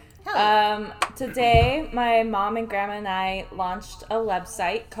plug. Today, my mom and grandma and I launched a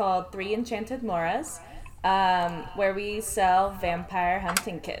website called Three Enchanted Moras, where we sell vampire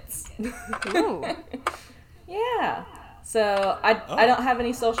hunting kits. Ooh. Yeah. So I don't have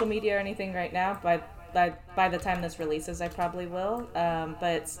any social media or anything right now, but by the time this releases, I probably will. But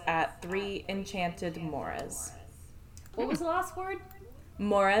it's at Three Enchanted Moras. What was the last word?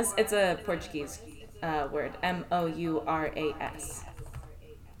 Moras. It's a Portuguese word. Mouras.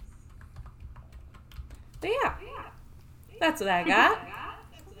 But yeah, that's what I got.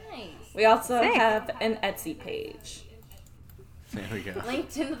 Nice. We also Sick. have an Etsy page. There we go.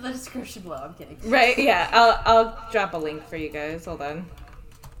 Linked in the description below. I'm kidding. Right? Yeah. I'll drop a link for you guys. Hold on.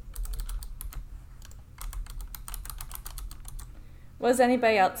 What does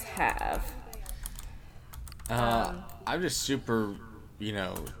anybody else have? I'm just super,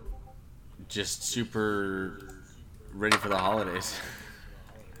 super ready for the holidays.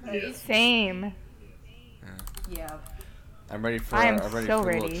 Same. Yeah. I'm ready for. I am I'm ready so for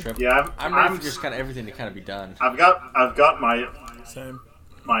a little ready. trip. Yeah, I'm ready for just kind of everything to kind of be done. I've got my Same.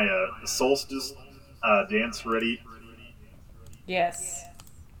 solstice dance ready. Yes.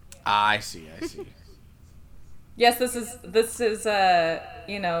 I see. Yes. This is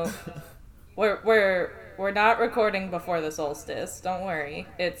we're not recording before the solstice. Don't worry.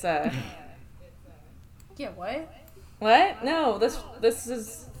 It's Yeah, what? What? No. This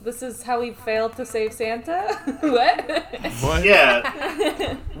is how we failed to save Santa. What? What?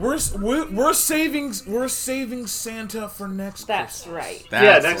 Yeah, We're saving Santa for next That's Christmas. right.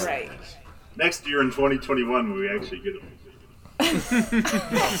 That's next- Right. next year in 2021 when we actually get them.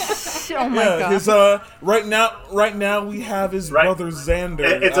 Oh my Yeah, god. his right now we have his Right. brother Xander.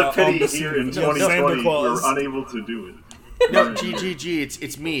 It's a on pity the here scene. in Yeah, Santa 2020 Claus. we're unable to do it. No, G.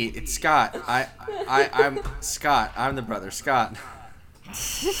 It's me. It's Scott. I'm Scott. I'm the brother, Scott.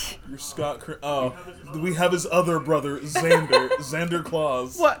 You're Scott. Oh, we have his other brother Xander. Xander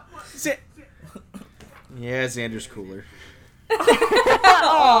Claus. What? Yeah, Xander's cooler.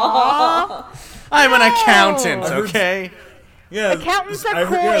 I'm an accountant, I heard- okay? Yeah, Accountants I are heard-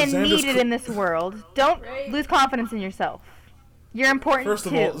 cool yeah, and Xander's needed cool. in this world. Don't lose confidence in yourself. You're important First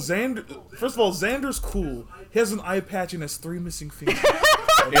of too. all, Xander's cool. He has an eye patch and has 3 missing fingers.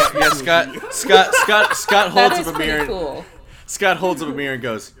 Yeah, Scott holds That up is a pretty mirror. cool. Scott holds up a mirror and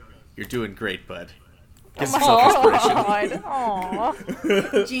goes, "You're doing great, bud." Gives himself inspiration. God.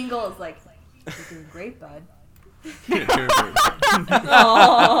 Aw. Jingle is like, you're doing great, bud.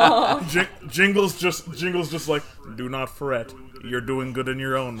 Jingle's just like, do not fret. You're doing good in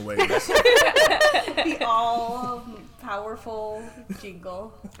your own ways. The all-powerful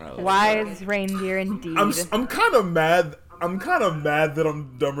Jingle. Wise reindeer indeed. I'm kind of mad. I'm kind of mad that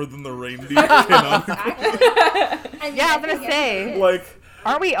I'm dumber than the reindeer. You know? I mean, Yeah, I was gonna say. Like,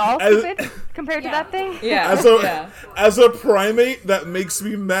 Aren't we all As- stupid compared to that thing? Yeah. as a primate, that makes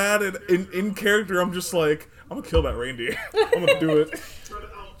me mad. And in character, I'm just like, I'm gonna kill that reindeer. I'm gonna do it.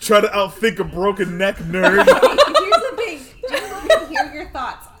 Try to outthink a broken neck nerd. Here's the thing. Jingle can hear your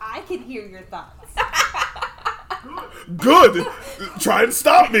thoughts. I can hear your thoughts. Good. Try and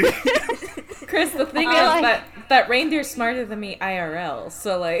stop me. Chris, the thing I is like- that reindeer's smarter than me IRL,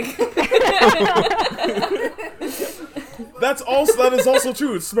 so like That is also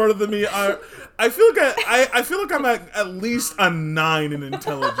true. It's smarter than me. I feel like I feel like I'm at least a 9 in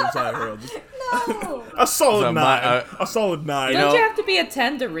intelligence. IRL. No. A solid So 9. A solid 9. don't you have to be a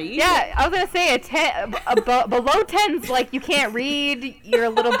 10 to read? Yeah, I was gonna say below 10's like you can't read. You're a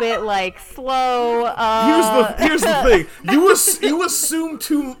little bit like slow. Here's the thing. You assume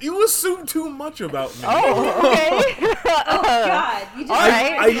too much about me. Oh, okay. God, you just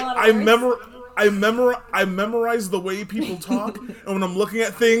Alright. I memorize the way people talk, and when I'm looking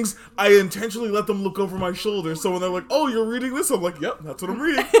at things, I intentionally let them look over my shoulder. So when they're like, "Oh, you're reading this," I'm like, "Yep, that's what I'm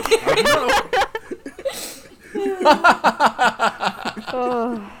reading." I know.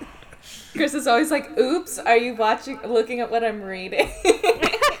 Oh. Chris is always like, "Oops, are you looking at what I'm reading?"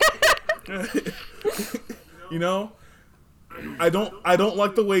 You know, I don't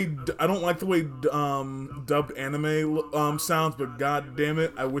like the way dubbed anime sounds, but god damn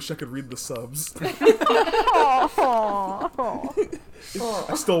it, I wish I could read the subs.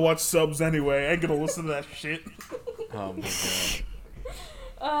 I still watch subs anyway. I ain't gonna listen to that shit. Oh my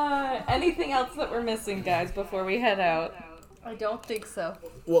god. Anything else that we're missing, guys, before we head out? I don't think so.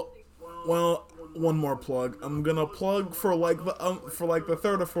 Well, one more plug. I'm gonna plug for like the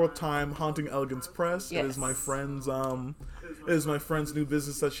third or fourth time, Haunting Elegance Press. Yes. It is my friend's new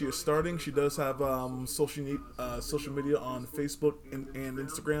business that she is starting. She does have social media on Facebook and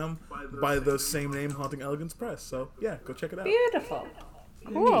Instagram by the same name, Haunting Elegance Press. So yeah, go check it out. Beautiful.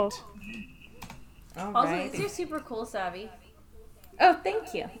 Cool. Also, you're super cool, Savvy. Oh,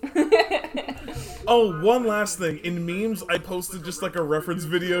 thank you. Oh, one last thing. In memes, I posted just like a reference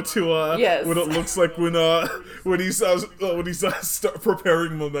video to Yes. what it looks like when he says start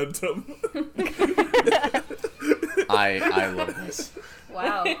preparing momentum. I love this.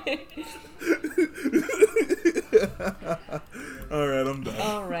 Wow. All right, I'm done.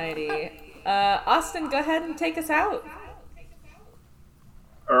 Alrighty. Austin, go ahead and take us out.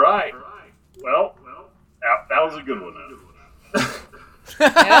 All right. Well, that was a good one. I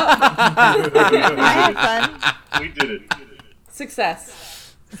had fun. We did it.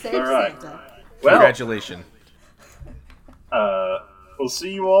 Success. Save All right. Santa. Well, Congratulations. we'll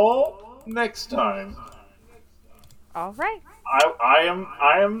see you all next time. All right. I am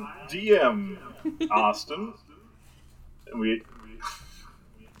DM Austin. And we.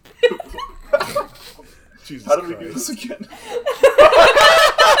 Jesus How do we Christ. do this again?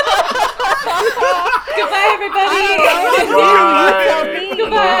 Goodbye, everybody. Bye. Goodbye. Okay, good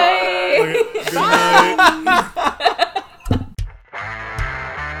night.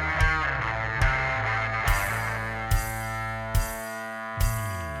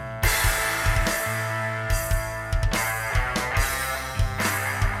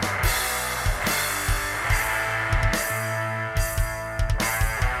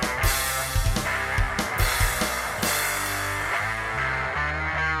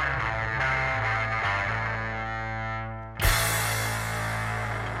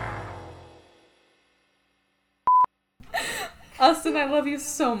 Austin, I love you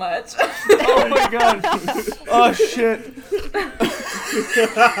so much. Oh my god. Oh shit. We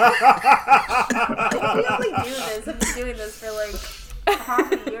only do this. I've been doing this for like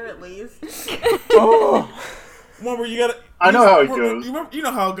half a year at least. One where you gotta. I know how it goes. You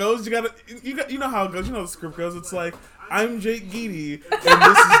know how it goes. You know how it goes. You know how the script goes. It's like, I'm Jake Geedy, and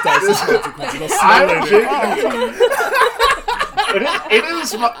this is Dice's Consequences. I'll see you I'm later. It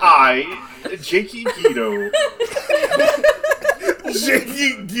is Jakey Guido.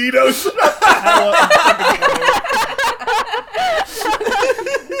 Jakey Guido, shut the hell up.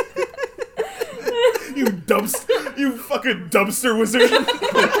 You fucking dumpster wizard.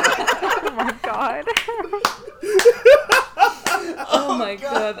 Oh my god. Oh my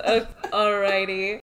god. Alrighty.